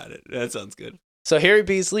 Yeah, I got it. That sounds good. So Harry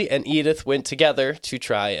Beasley and Edith went together to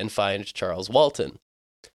try and find Charles Walton.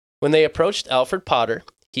 When they approached Alfred Potter,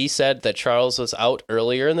 he said that Charles was out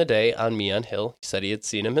earlier in the day on Meon Hill. He said he had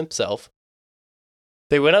seen him himself.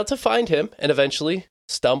 They went out to find him and eventually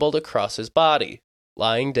stumbled across his body,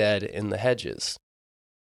 lying dead in the hedges.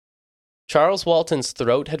 Charles Walton's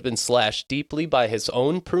throat had been slashed deeply by his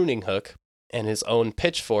own pruning hook, and his own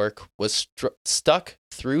pitchfork was stuck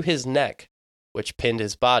through his neck, which pinned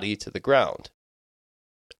his body to the ground.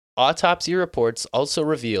 Autopsy reports also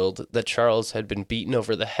revealed that Charles had been beaten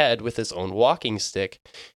over the head with his own walking stick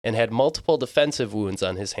and had multiple defensive wounds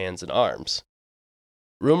on his hands and arms.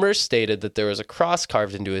 Rumors stated that there was a cross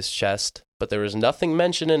carved into his chest, but there was nothing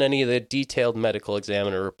mentioned in any of the detailed medical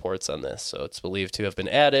examiner reports on this, so it's believed to have been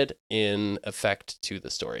added in effect to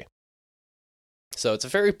the story. So it's a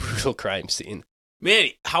very brutal crime scene. Man,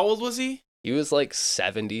 how old was he? He was like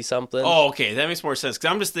 70-something. Oh, okay, that makes more sense,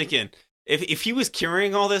 because I'm just thinking, if he was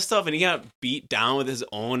carrying all this stuff and he got beat down with his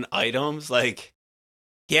own items, like,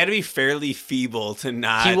 he had to be fairly feeble to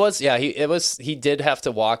not... He was, yeah, he did have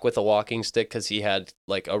to walk with a walking stick because he had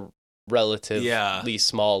like a relatively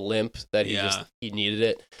small limp that he needed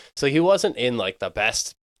it. So he wasn't in like the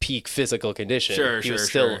best peak physical condition. He was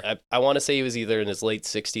still, I want to say he was either in his late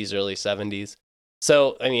 60s, early 70s.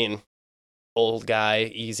 So, I mean, old guy,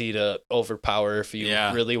 easy to overpower if you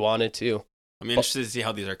really wanted to. I'm interested to see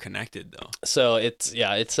how these are connected, though. So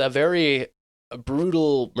it's a very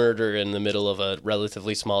brutal murder in the middle of a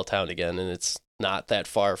relatively small town again, and it's not that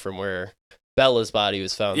far from where Bella's body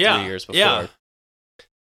was found 3 years before. Yeah.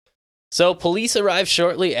 So police arrived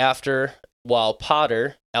shortly after, while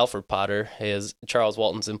Alfred Potter, Charles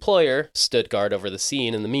Walton's employer, stood guard over the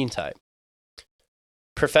scene in the meantime.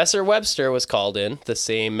 Professor Webster was called in, the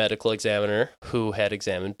same medical examiner who had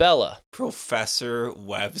examined Bella. Professor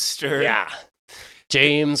Webster? Yeah.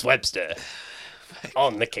 James Webster.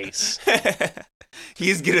 On the case.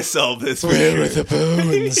 He's going to solve this. Where are the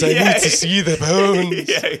bones? I need to see the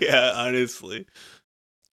bones. Yeah, honestly.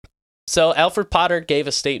 So Alfred Potter gave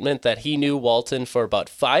a statement that he knew Walton for about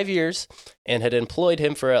 5 years and had employed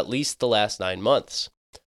him for at least the last 9 months.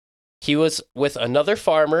 He was with another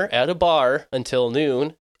farmer at a bar until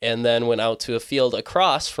noon and then went out to a field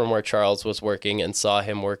across from where Charles was working and saw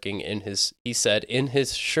him working in his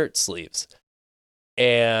shirt sleeves.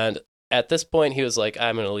 And at this point, he was like,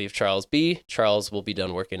 I'm going to leave Charles be. Charles will be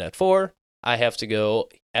done working at 4. I have to go,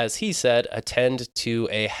 as he said, attend to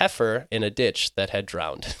a heifer in a ditch that had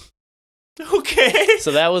drowned. Okay.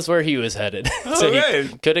 So that was where he was headed. So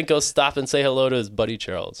he couldn't go stop and say hello to his buddy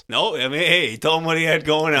Charles. No, I mean, hey, he told him what he had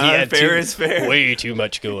going on. He had fair is fair. Way too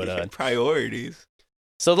much going on. Priorities.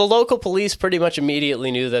 So the local police pretty much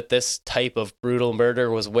immediately knew that this type of brutal murder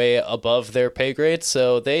was way above their pay grade,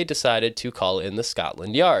 so they decided to call in the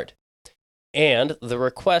Scotland Yard. And the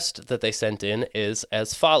request that they sent in is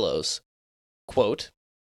as follows, quote,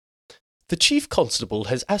 "The Chief Constable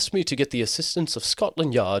has asked me to get the assistance of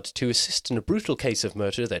Scotland Yard to assist in a brutal case of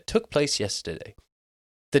murder that took place yesterday.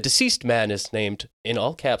 The deceased man is named, in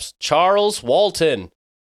all caps, Charles Walton,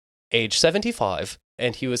 age 75,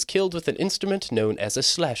 and he was killed with an instrument known as a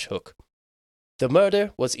slash hook. The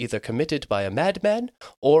murder was either committed by a madman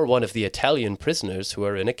or one of the Italian prisoners who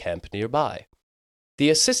are in a camp nearby. The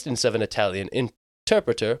assistance of an Italian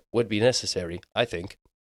interpreter would be necessary, I think.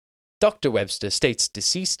 Dr. Webster states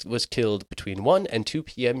deceased was killed between 1 and 2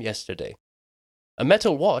 p.m. yesterday. A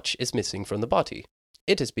metal watch is missing from the body.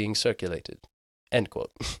 It is being circulated." End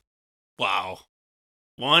quote. Wow.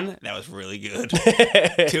 1, that was really good.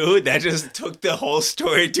 2, that just took the whole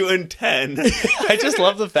story to a 10. I just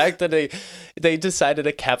love the fact that they decided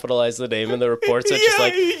to capitalize the name in the reports. It's just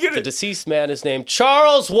like, the deceased man is named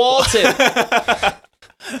Charles Walton.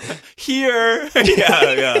 Here.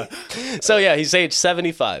 Yeah. So yeah, he's age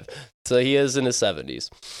 75. So he is in his 70s.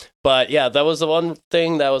 But yeah, that was the one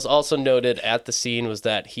thing that was also noted at the scene was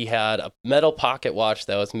that he had a metal pocket watch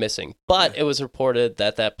that was missing. But it was reported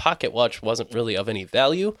that that pocket watch wasn't really of any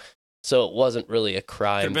value, so it wasn't really a Could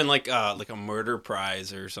crime. have been like a murder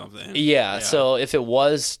prize or something. Yeah, so if it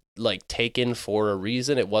was like taken for a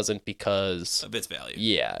reason, it wasn't because of its value.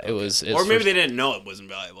 Yeah, it was. Or maybe they didn't know it wasn't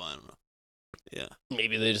valuable. I don't know. Yeah.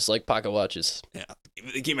 Maybe they just like pocket watches. Yeah.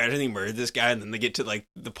 Can you imagine they murdered this guy and then they get to like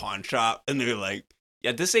the pawn shop and they're like,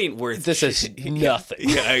 yeah, this ain't worth This is shit. nothing.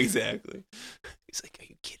 Yeah, exactly. He's like, are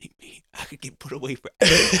you kidding me? I could get put away for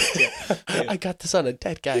I got this on a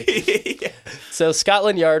dead guy. Yeah. So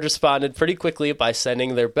Scotland Yard responded pretty quickly by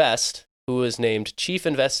sending their best, who was named Chief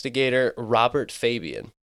Investigator Robert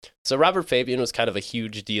Fabian. So Robert Fabian was kind of a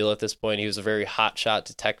huge deal at this point. He was a very hotshot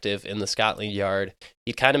detective in the Scotland Yard.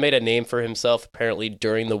 He kind of made a name for himself. Apparently,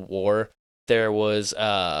 during the war, there was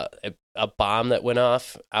a bomb that went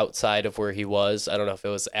off outside of where he was. I don't know if it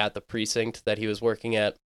was at the precinct that he was working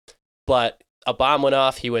at, but a bomb went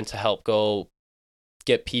off. He went to help go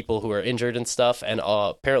get people who were injured and stuff, and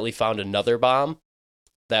apparently found another bomb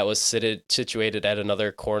that was situated at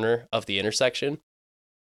another corner of the intersection.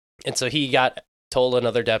 And so he told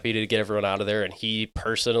another deputy to get everyone out of there, and he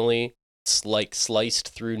personally sliced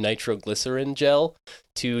through nitroglycerin gel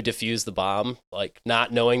to defuse the bomb, like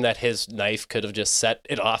not knowing that his knife could have just set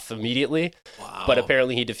it off immediately. Wow. But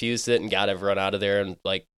apparently he defused it and got everyone out of there and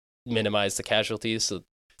like minimized the casualties. So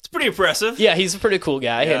it's pretty impressive. yeah, he's a pretty cool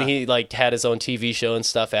guy, Yeah. and he like had his own TV show and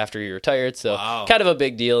stuff after he retired. So Wow. kind of a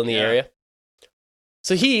big deal in the Yeah. area.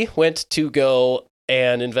 So he went to go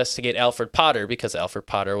and investigate Alfred Potter because Alfred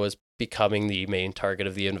Potter was becoming the main target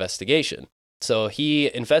of the investigation. So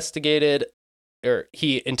he interrogated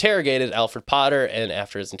Alfred Potter, and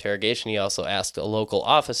after his interrogation, he also asked a local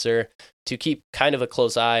officer to keep kind of a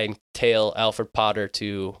close eye and tail Alfred Potter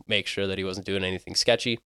to make sure that he wasn't doing anything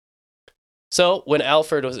sketchy. So when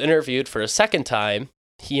Alfred was interviewed for a second time,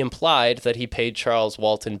 he implied that he paid Charles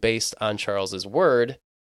Walton based on Charles's word,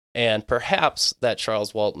 and perhaps that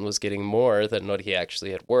Charles Walton was getting more than what he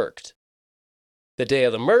actually had worked. The day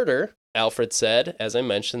of the murder, Alfred said, as I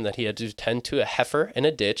mentioned, that he had to tend to a heifer in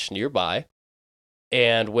a ditch nearby.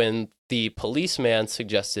 And when the policeman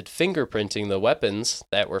suggested fingerprinting the weapons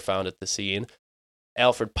that were found at the scene,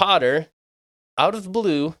 Alfred Potter, out of the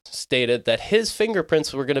blue, stated that his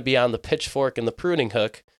fingerprints were going to be on the pitchfork and the pruning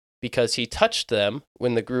hook because he touched them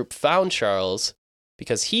when the group found Charles,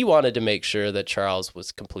 because he wanted to make sure that Charles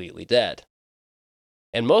was completely dead.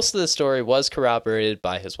 And most of the story was corroborated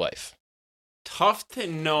by his wife. Tough to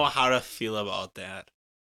know how to feel about that.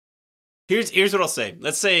 Here's what I'll say.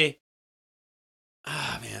 Let's say,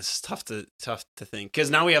 man, it's tough to think,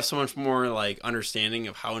 because now we have so much more like understanding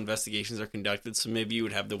of how investigations are conducted. So maybe you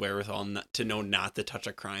would have the wherewithal to know not to touch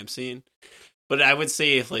a crime scene. But I would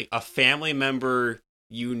say if like a family member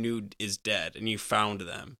you knew is dead and you found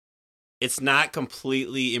them, it's not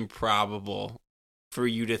completely improbable for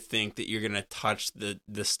you to think that you're going to touch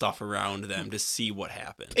the stuff around them to see what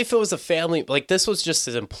happened. If it was a family, like this was just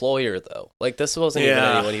his employer though. Like this wasn't even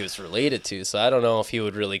anyone he was related to. So I don't know if he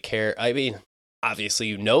would really care. I mean, obviously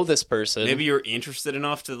you know this person. Maybe you're interested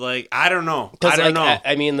enough to like, I don't know.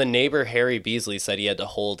 I mean, the neighbor Harry Beasley said he had to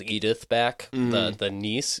hold Edith back, the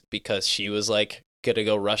niece, because she was like gonna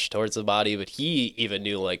go rush towards the body, but he even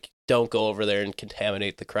knew like, don't go over there and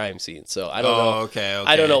contaminate the crime scene. So I don't know. Okay.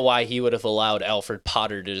 I don't know why he would have allowed Alfred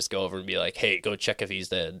Potter to just go over and be like, hey, go check if he's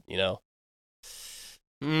dead, you know?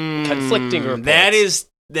 Conflicting reports.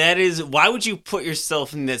 That is, why would you put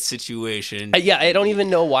yourself in that situation? Yeah, I don't even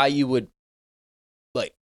know why you would,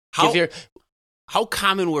 like, how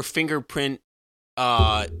common were fingerprint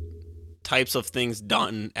types of things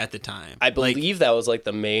done at the time? I believe that was like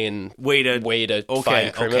the main way to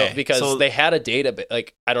find criminal, because they had a database.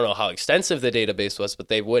 Like, I don't know how extensive the database was, but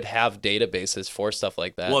they would have databases for stuff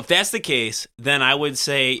like that. Well, if that's the case, then I would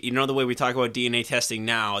say, you know, the way we talk about DNA testing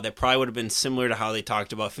now, that probably would have been similar to how they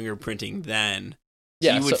talked about fingerprinting then.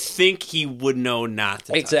 Yeah, you would think he would know not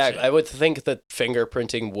to exactly. touch it. I would think that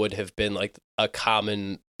fingerprinting would have been like a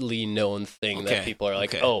commonly known thing that people are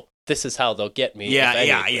like, oh, this is how they'll get me.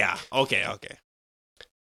 Yeah. Okay.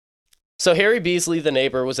 So Harry Beasley, the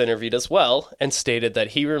neighbor, was interviewed as well and stated that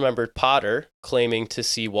he remembered Potter claiming to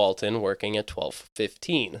see Walton working at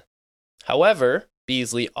 12:15. However,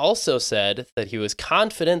 Beasley also said that he was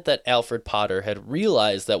confident that Alfred Potter had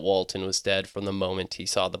realized that Walton was dead from the moment he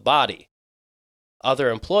saw the body.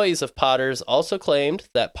 Other employees of Potter's also claimed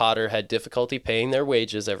that Potter had difficulty paying their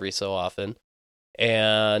wages every so often,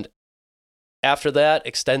 and after that,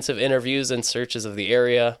 extensive interviews and searches of the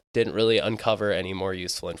area didn't really uncover any more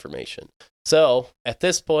useful information. So, at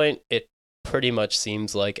this point, it pretty much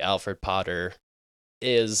seems like Alfred Potter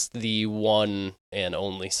is the one and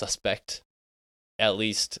only suspect, at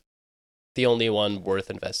least the only one worth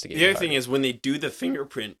investigating. The other thing is, when they do the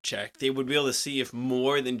fingerprint check, they would be able to see if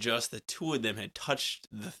more than just the two of them had touched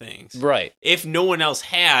the things. Right. If no one else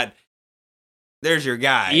had, there's your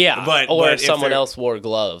guy. Yeah, but if someone else wore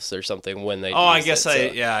gloves or something when they. Oh, I guess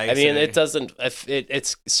it doesn't.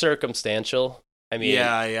 It's circumstantial. I mean,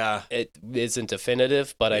 yeah. It isn't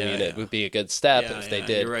definitive, but it would be a good step if they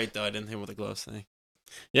did. You're right, though. I didn't think about the gloves thing.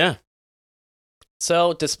 Yeah.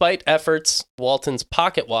 So, despite efforts, Walton's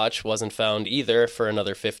pocket watch wasn't found either for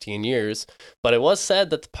another 15 years, but it was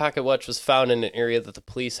said that the pocket watch was found in an area that the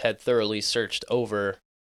police had thoroughly searched over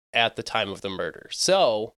at the time of the murder.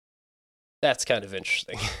 So, that's kind of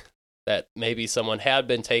interesting. That maybe someone had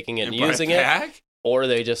been taking it and using it, or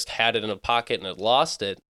they just had it in a pocket and had lost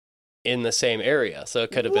it in the same area. So it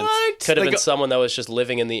could have been someone that was just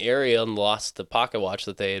living in the area and lost the pocket watch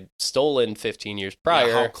that they had stolen 15 years prior.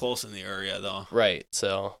 Yeah, how close in the area though? Right.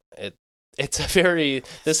 So it's a very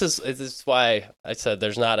this is why I said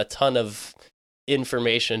there's not a ton of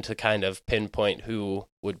information to kind of pinpoint who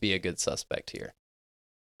would be a good suspect here.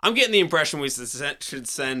 I'm getting the impression we should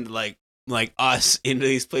send like us into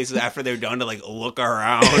these places after they're done to like look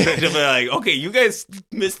around to be like, okay, you guys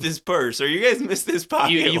missed this purse or you guys missed this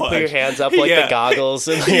pocket you watch. Put your hands up like the goggles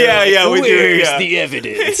and where's the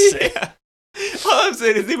evidence? Yeah. All I'm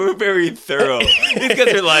saying is they were very thorough. These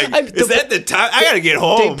guys are like, is that the time? I gotta get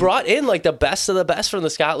home. They brought in like the best of the best from the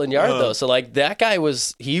Scotland Yard though. So like that guy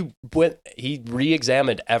he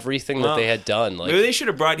re-examined everything that they had done. Like maybe they should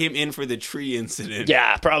have brought him in for the tree incident.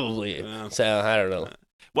 Yeah, probably. So I don't know.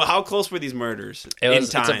 Well, how close were these murders?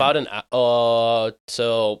 It's about an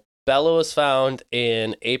so Bella was found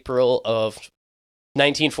in April of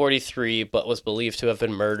 1943, but was believed to have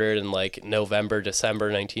been murdered in like November, December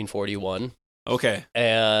 1941. Okay.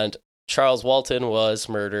 And Charles Walton was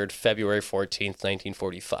murdered February 14th,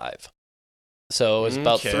 1945. So it was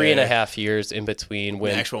about 3.5 years in between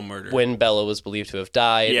when actual murder, when Bella was believed to have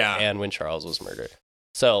died, and when Charles was murdered.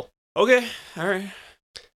 So okay, all right.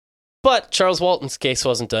 But Charles Walton's case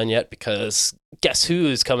wasn't done yet because guess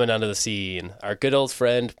who's coming onto the scene? Our good old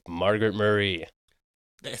friend, Margaret Murray.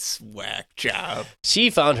 That's whack job. She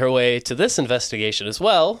found her way to this investigation as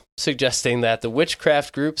well, suggesting that the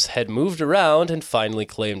witchcraft groups had moved around and finally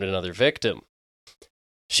claimed another victim.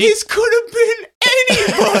 This could have been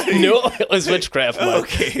anybody! No, it was witchcraft.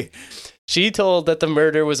 Okay. She told that the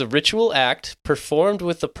murder was a ritual act performed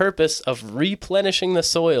with the purpose of replenishing the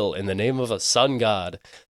soil in the name of a sun god.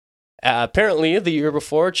 Apparently, the year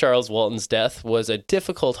before Charles Walton's death was a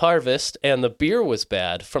difficult harvest, and the beer was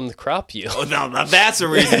bad from the crop yield. Oh, no, now that's a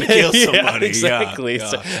reason to kill somebody. Yeah, exactly. Yeah.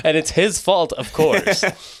 So, and it's his fault, of course.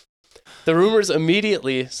 The rumors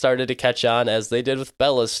immediately started to catch on, as they did with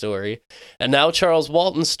Bella's story, and now Charles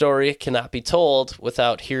Walton's story cannot be told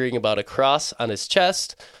without hearing about a cross on his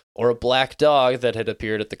chest or a black dog that had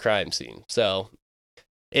appeared at the crime scene. So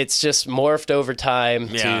it's just morphed over time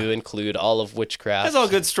to include all of witchcraft. That's all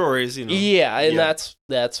good stories, you know. Yeah, and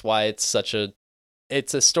that's why it's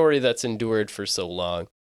it's a story that's endured for so long.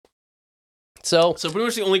 So pretty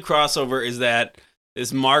much the only crossover is that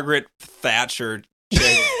this Margaret Thatcher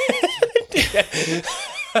chick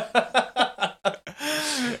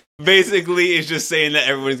basically is just saying that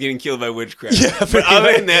everyone's getting killed by witchcraft. Yeah, but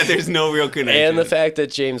other than that, there's no real connection. And the fact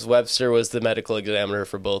that James Webster was the medical examiner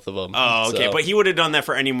for both of them. Oh, okay. So, but he would have done that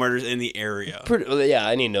for any murders in the area.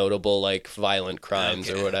 Any notable, like, violent crimes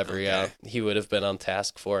or whatever, he would have been on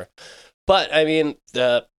task for. But, I mean,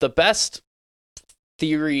 the best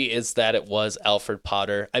theory is that it was Alfred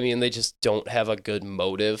Potter. I mean, they just don't have a good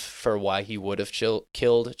motive for why he would have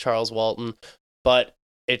killed Charles Walton. But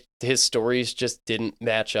his stories just didn't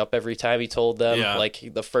match up every time he told them. Yeah. Like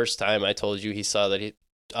the first time I told you, he saw that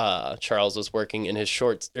Charles was working in his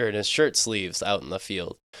shirt sleeves out in the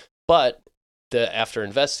field. But after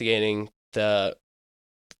investigating,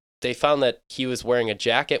 they found that he was wearing a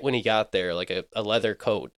jacket when he got there, like a leather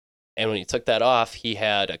coat. And when he took that off, he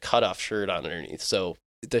had a cutoff shirt on underneath. So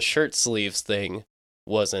the shirt sleeves thing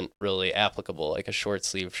wasn't really applicable. Like a short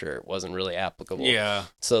sleeve shirt wasn't really applicable. Yeah.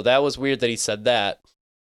 So that was weird that he said that.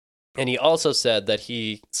 And he also said that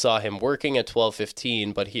he saw him working at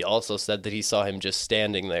 12:15, but he also said that he saw him just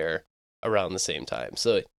standing there around the same time.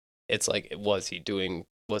 So it's like, was he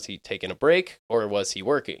taking a break or was he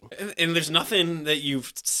working? And there's nothing that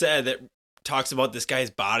you've said that talks about this guy's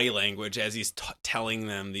body language as he's telling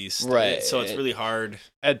them these stories. Right. So it's really hard.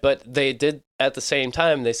 But they did, at the same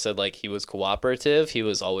time, they said like he was cooperative. He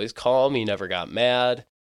was always calm. He never got mad.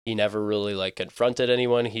 He never really like confronted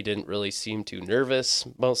anyone. He didn't really seem too nervous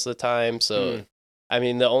most of the time. So, I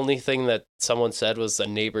mean, the only thing that someone said was a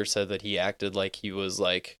neighbor said that he acted like he was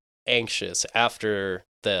like anxious after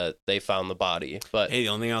they found the body. But hey, the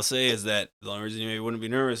only thing I'll say is that the only reason he wouldn't be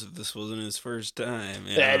nervous if this wasn't his first time.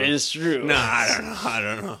 That is true. No, I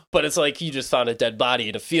don't know. But it's like you just found a dead body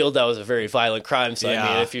in a field. That was a very violent crime. So,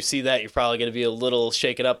 I mean, if you see that, you're probably going to be a little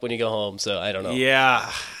shaken up when you go home. So, I don't know.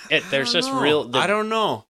 Yeah. There's just I don't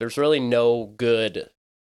know. There's really no good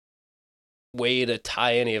way to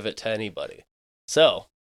tie any of it to anybody. So,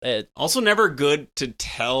 also never good to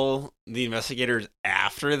tell the investigators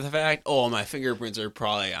after the fact. Oh, my fingerprints are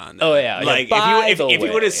probably on there. Oh yeah, like if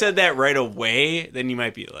you would have said that right away, then you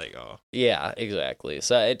might be like, oh, yeah, exactly.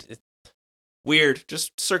 So it weird,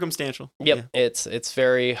 just circumstantial. Yep, yeah. It's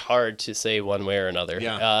very hard to say one way or another.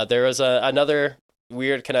 Yeah. There was another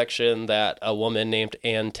weird connection that a woman named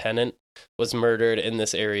Ann Tennant was murdered in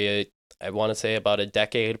this area. I want to say about a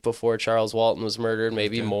decade before Charles Walton was murdered,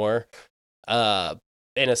 maybe more.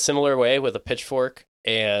 In a similar way with a pitchfork,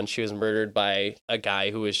 and she was murdered by a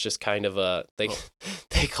guy who was just kind of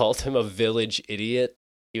they called him a village idiot.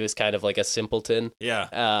 He was kind of like a simpleton.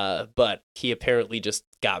 Yeah. But he apparently just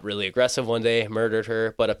got really aggressive one day, murdered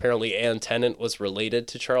her, but apparently Ann Tennant was related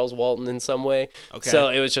to Charles Walton in some way. Okay. So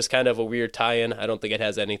it was just kind of a weird tie-in. I don't think it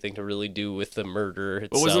has anything to really do with the murder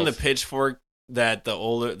itself. But wasn't the pitchfork that the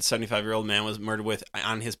older 75-year-old man was murdered with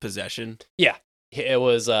on his possession? Yeah. It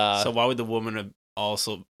was so why would the woman have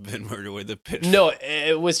also been murdered with a pitchfork? No,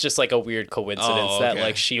 it was just like a weird coincidence that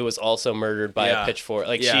like she was also murdered by a pitchfork.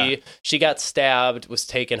 Like she got stabbed, was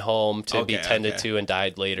taken home to be tended to, and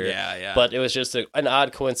died later. Yeah. But it was just an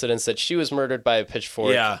odd coincidence that she was murdered by a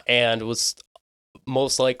pitchfork and was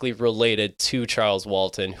most likely related to Charles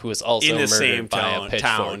Walton, who was also in the murdered same by a pitchfork.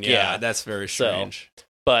 Town. Yeah, that's very strange.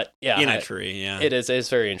 But yeah, in a tree. Yeah, it is. It's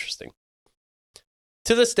very interesting.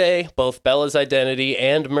 To this day, both Bella's identity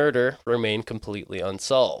and murder remain completely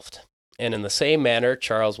unsolved. And in the same manner,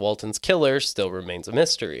 Charles Walton's killer still remains a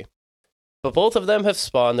mystery. But both of them have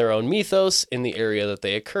spawned their own mythos in the area that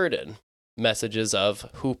they occurred in. Messages of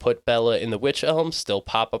who put Bella in the witch elm still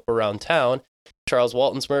pop up around town. Charles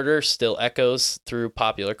Walton's murder still echoes through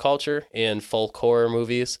popular culture in folk horror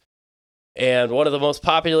movies. And one of the most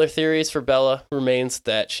popular theories for Bella remains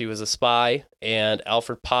that she was a spy, and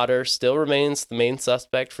Alfred Potter still remains the main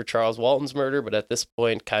suspect for Charles Walton's murder, but at this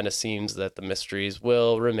point kind of seems that the mysteries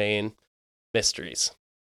will remain mysteries.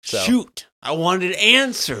 So, shoot, I wanted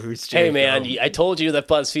answers, Jacob. Hey man, I told you that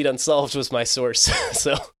BuzzFeed Unsolved was my source.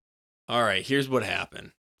 So, all right, here's what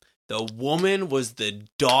happened. The woman was the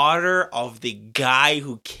daughter of the guy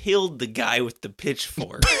who killed the guy with the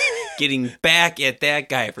pitchfork. Getting back at that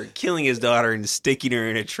guy for killing his daughter and sticking her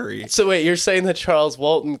in a tree. So wait, you're saying that Charles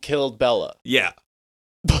Walton killed Bella? Yeah.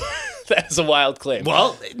 That's a wild claim.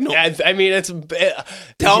 Well, no. I mean, it's...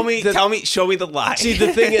 Tell me, show me the lie. See,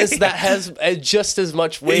 the thing is, that has just as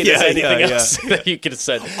much weight as anything else that you could have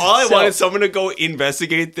said. All I wanted someone to go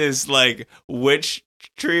investigate this, like, witch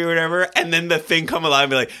tree or whatever, and then the thing come alive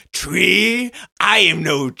and be like, tree? I am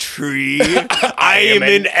no tree. I am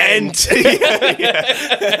an ant.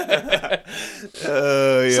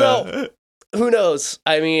 So, who knows?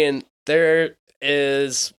 I mean, there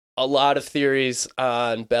is a lot of theories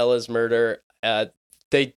on Bella's murder.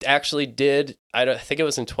 They actually did, I think it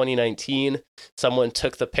was in 2019, someone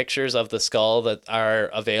took the pictures of the skull that are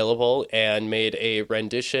available and made a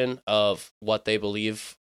rendition of what they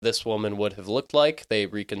believe this woman would have looked like. They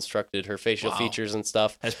reconstructed her facial features and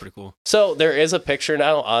stuff. That's pretty cool. So there is a picture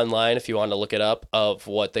now online, if you want to look it up, of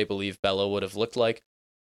what they believe Bella would have looked like.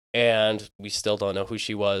 And we still don't know who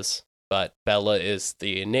she was, but Bella is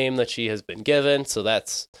the name that she has been given. So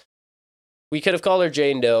we could have called her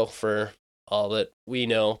Jane Doe for all that we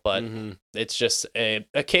know, but it's just a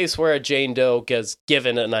case where a Jane Doe gets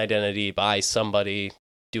given an identity by somebody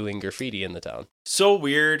doing graffiti in the town. So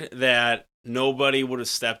weird that nobody would have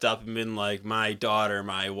stepped up and been like, my daughter,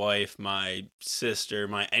 my wife, my sister,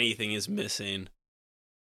 my anything is missing.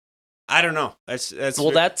 I don't know.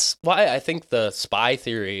 That's why I think the spy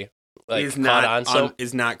theory is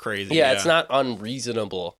not crazy. Yeah, it's not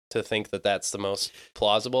unreasonable to think that that's the most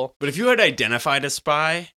plausible. But if you had identified a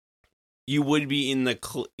spy, you would be in the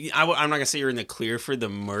I'm not going to say you're in the clear for the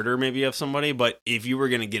murder maybe of somebody, but if you were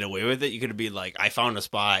going to get away with it, you could be like, I found a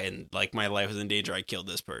spy and like my life was in danger, I killed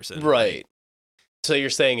this person. Right. So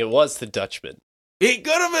you're saying it was the Dutchman. It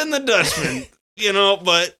could have been the Dutchman,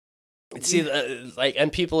 but see,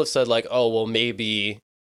 and people have said like, oh, well, maybe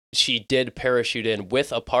she did parachute in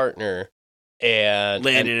with a partner and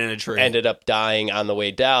landed in a tree. ended up dying on the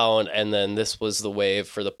way down, and then this was the way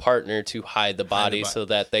for the partner to hide the body so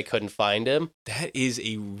that they couldn't find him. That is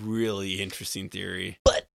a really interesting theory.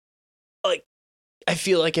 But like, I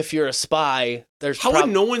feel like if you're a spy, there's how would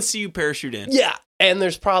no one see you parachute in? Yeah, and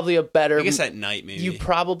there's probably a better. I guess at night, maybe you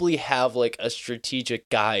probably have like a strategic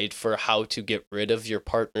guide for how to get rid of your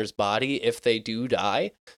partner's body if they do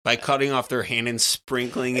die by cutting off their hand and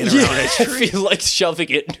sprinkling it around a tree. I feel like shoving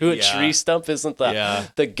it into a tree stump isn't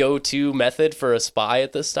the go-to method for a spy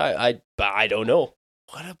at this time. I don't know.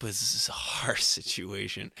 What a bizarre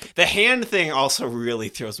situation. The hand thing also really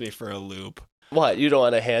throws me for a loop. What, you don't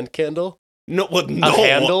want a hand candle? No, well, no. A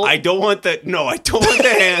handle? I don't want the. No, I don't want the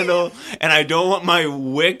handle, and I don't want my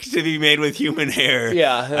wick to be made with human hair.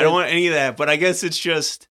 Yeah, I don't want any of that. But I guess it's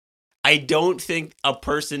just, I don't think a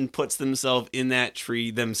person puts themselves in that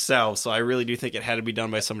tree themselves. So I really do think it had to be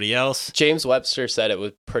done by somebody else. James Webster said it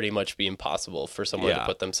would pretty much be impossible for someone to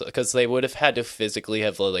put themselves, because they would have had to physically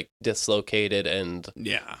have like dislocated and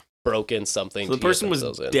broken something. So the person was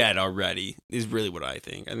dead already. Is really what I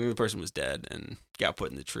think. I think the person was dead and got put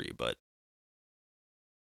in the tree, but.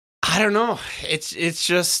 I don't know. It's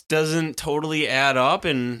just doesn't totally add up,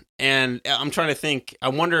 and I'm trying to think. I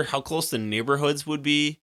wonder how close the neighborhoods would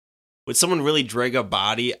be. Would someone really drag a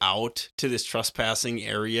body out to this trespassing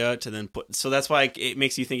area to then put? So that's why it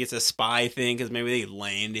makes you think it's a spy thing, because maybe they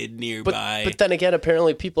landed nearby. But then again,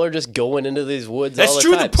 apparently people are just going into these woods. That's all the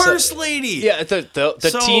true. time. The purse lady. Yeah,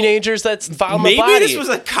 the teenagers that found the body. Maybe this was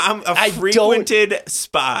a frequented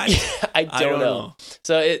spot. Yeah, I don't know.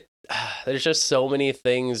 So there's just so many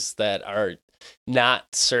things that are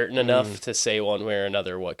not certain enough to say one way or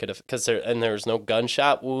another what could have, because there was no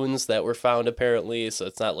gunshot wounds that were found apparently, so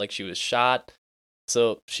it's not like she was shot.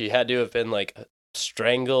 So she had to have been like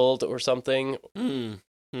strangled or something,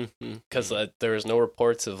 because there was no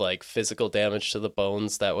reports of like physical damage to the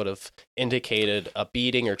bones that would have indicated a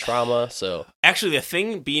beating or trauma. So actually, the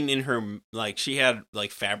thing being in her, like she had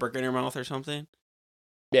like fabric in her mouth or something.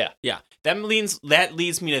 Yeah. That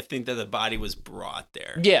leads me to think that the body was brought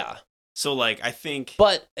there. Yeah. So, like, I think...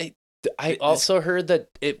 But I also heard that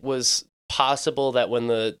it was possible that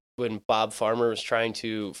when Bob Farmer was trying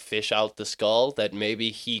to fish out the skull, that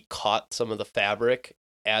maybe he caught some of the fabric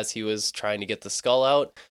as he was trying to get the skull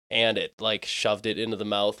out, and it, like, shoved it into the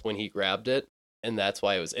mouth when he grabbed it, and that's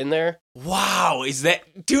why it was in there. Wow, is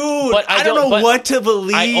that... Dude, but I don't know what to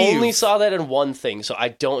believe. I only saw that in one thing, so I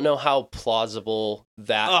don't know how plausible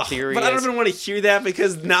that theory is. But I don't even want to hear that,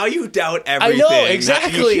 because now you doubt everything. I know,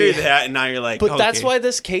 exactly. Now you hear that, and now you're like, But that's why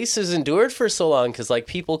this case has endured for so long, because like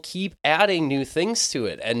people keep adding new things to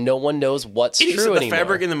it, and no one knows what's true anymore. The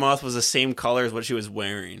fabric in the mouth was the same color as what she was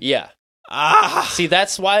wearing. Yeah. See,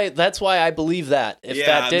 that's why I believe that. If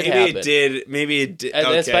that did happen. Maybe it did. And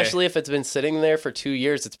okay. especially if it's been sitting there for 2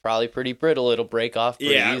 years, it's probably pretty brittle. It'll break off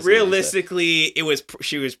pretty easily. Realistically,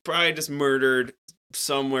 she was probably just murdered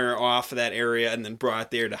somewhere off of that area and then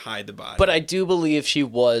brought there to hide the body. But I do believe she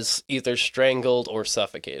was either strangled or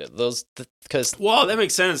suffocated. Well, that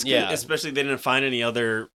makes sense. Yeah. Especially they didn't find any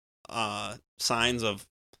other signs of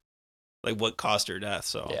like what caused her death.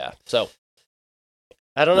 So yeah. So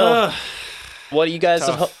I don't know. What do you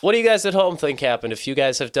guys at home think happened? If you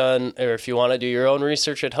guys have done, or if you want to do your own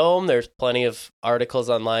research at home, there's plenty of articles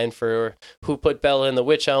online for who put Bella in the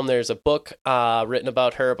wych elm. There's a book written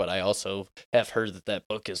about her, but I also have heard that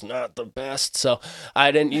book is not the best, so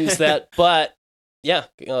I didn't use that. But yeah,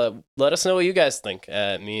 let us know what you guys think.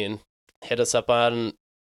 Hit us up on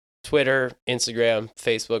Twitter, Instagram,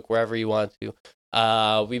 Facebook, wherever you want to.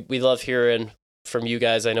 We love hearing from you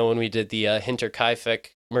guys. I know when we did the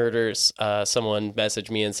Hinterkaifeck murders, someone messaged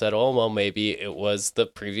me and said, "Oh, well, maybe it was the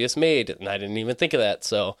previous maid," and I didn't even think of that.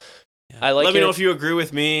 So, let me know if you agree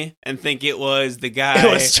with me and think it was the guy.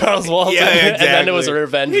 It was Charles Walton, yeah, exactly. And then it was a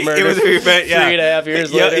revenge murder. It was a revenge, 3.5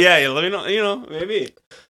 years later. Yeah. Let me know. Maybe.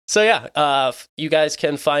 So yeah, you guys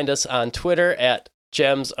can find us on Twitter at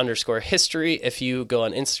gems_history. If you go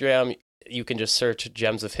on Instagram, you can just search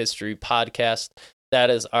Gems of History Podcast. That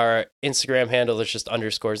is our Instagram handle. There's just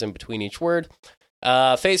underscores in between each word.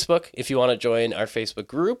 Facebook, if you want to join our Facebook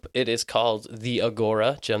group, it is called The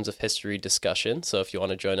Agora, Gems of History Discussion. So if you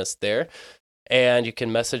want to join us there, and you can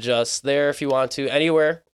message us there if you want to,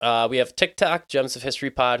 anywhere. We have TikTok, Gems of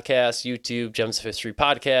History Podcast, YouTube, Gems of History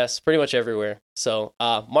Podcast, pretty much everywhere. So,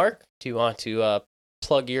 Mark, do you want to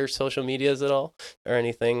plug your social medias at all, or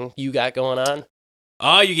anything you got going on?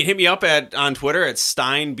 You can hit me up on Twitter at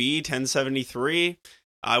SteinB1073.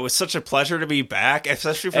 It was such a pleasure to be back,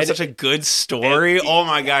 especially for And such a good story. Oh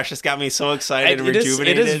my gosh, this got me so excited and it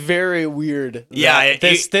rejuvenated. is very weird. Yeah,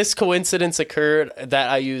 this coincidence occurred that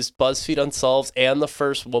I used BuzzFeed Unsolved, and the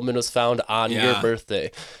first woman was found on your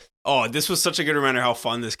birthday. Oh, this was such a good reminder how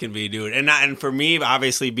fun this can be, dude. And for me,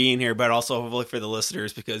 obviously being here, but also hopefully for the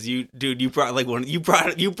listeners, because you brought the what do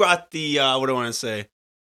I want to say?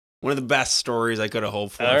 One of the best stories I could have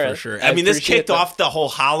hoped for sure. I mean, this kicked off the whole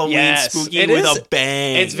Halloween spooky with a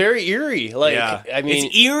bang. It's very eerie. I mean,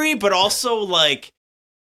 it's eerie, but also like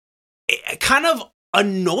kind of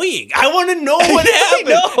annoying. I want to know what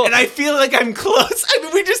happened, and I feel like I'm close. I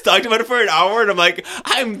mean, we just talked about it for an hour, and I'm like,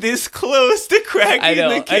 I'm this close to cracking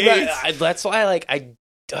the case. That's why,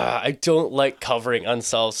 I don't like covering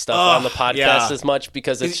unsolved stuff on the podcast as much,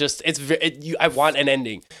 because I want an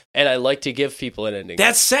ending, and I like to give people an ending.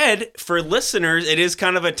 That said, for listeners, it is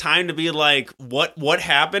kind of a time to be like, what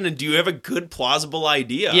happened, and do you have a good plausible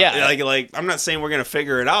idea? Yeah, like I'm not saying we're gonna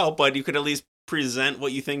figure it out, but you could at least present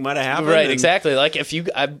what you think might have happened. Right, exactly. Like if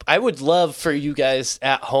I would love for you guys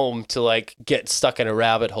at home to like get stuck in a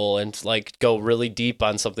rabbit hole and like go really deep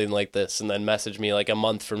on something like this, and then message me like a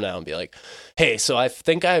month from now and be like, hey, so I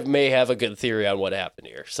think I may have a good theory on what happened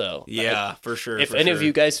here. So yeah, for sure. If any of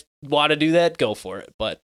you guys want to do that, go for it.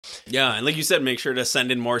 But yeah, and like you said, make sure to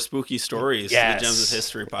send in more spooky stories to the Gems of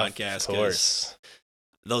History podcast. Of course.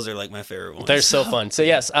 Those are like my favorite ones. They're so fun. So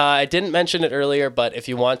yes, I didn't mention it earlier, but if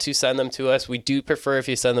you want to send them to us, we do prefer if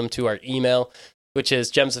you send them to our email, which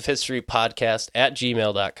is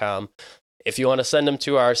gemsofhistorypodcast@gmail.com. If you want to send them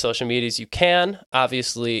to our social medias, you can.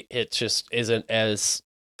 Obviously, it just isn't as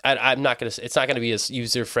it's not gonna be as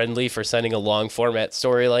user friendly for sending a long format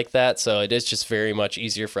story like that. So it is just very much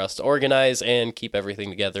easier for us to organize and keep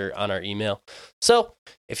everything together on our email. So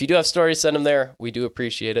if you do have stories, send them there. We do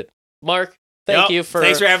appreciate it. Mark, thanks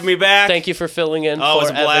for having me back. Thank you for filling in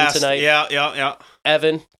for Evan tonight. Yeah.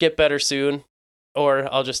 Evan, get better soon.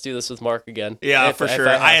 Or I'll just do this with Mark again. Yeah, for sure.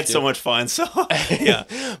 I had so much fun. So yeah.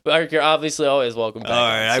 Mark, you're obviously always welcome back. All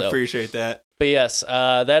right, I appreciate that. But yes,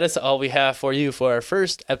 that is all we have for you for our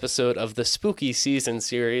first episode of the Spooky Season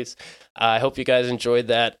series. I hope you guys enjoyed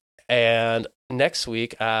that. And next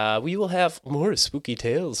week, we will have more spooky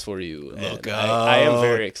tales for you. Oh, God. I am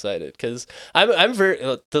very excited because I'm very.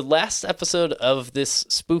 The last episode of this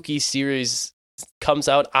spooky series comes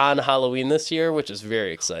out on Halloween this year, which is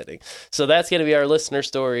very exciting. So that's going to be our listener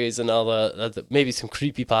stories and all the maybe some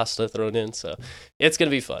creepypasta thrown in. So it's going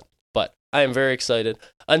to be fun. But I am very excited.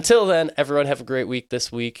 Until then, everyone have a great week this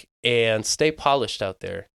week and stay polished out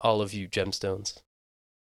there, all of you gemstones.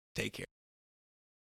 Take care.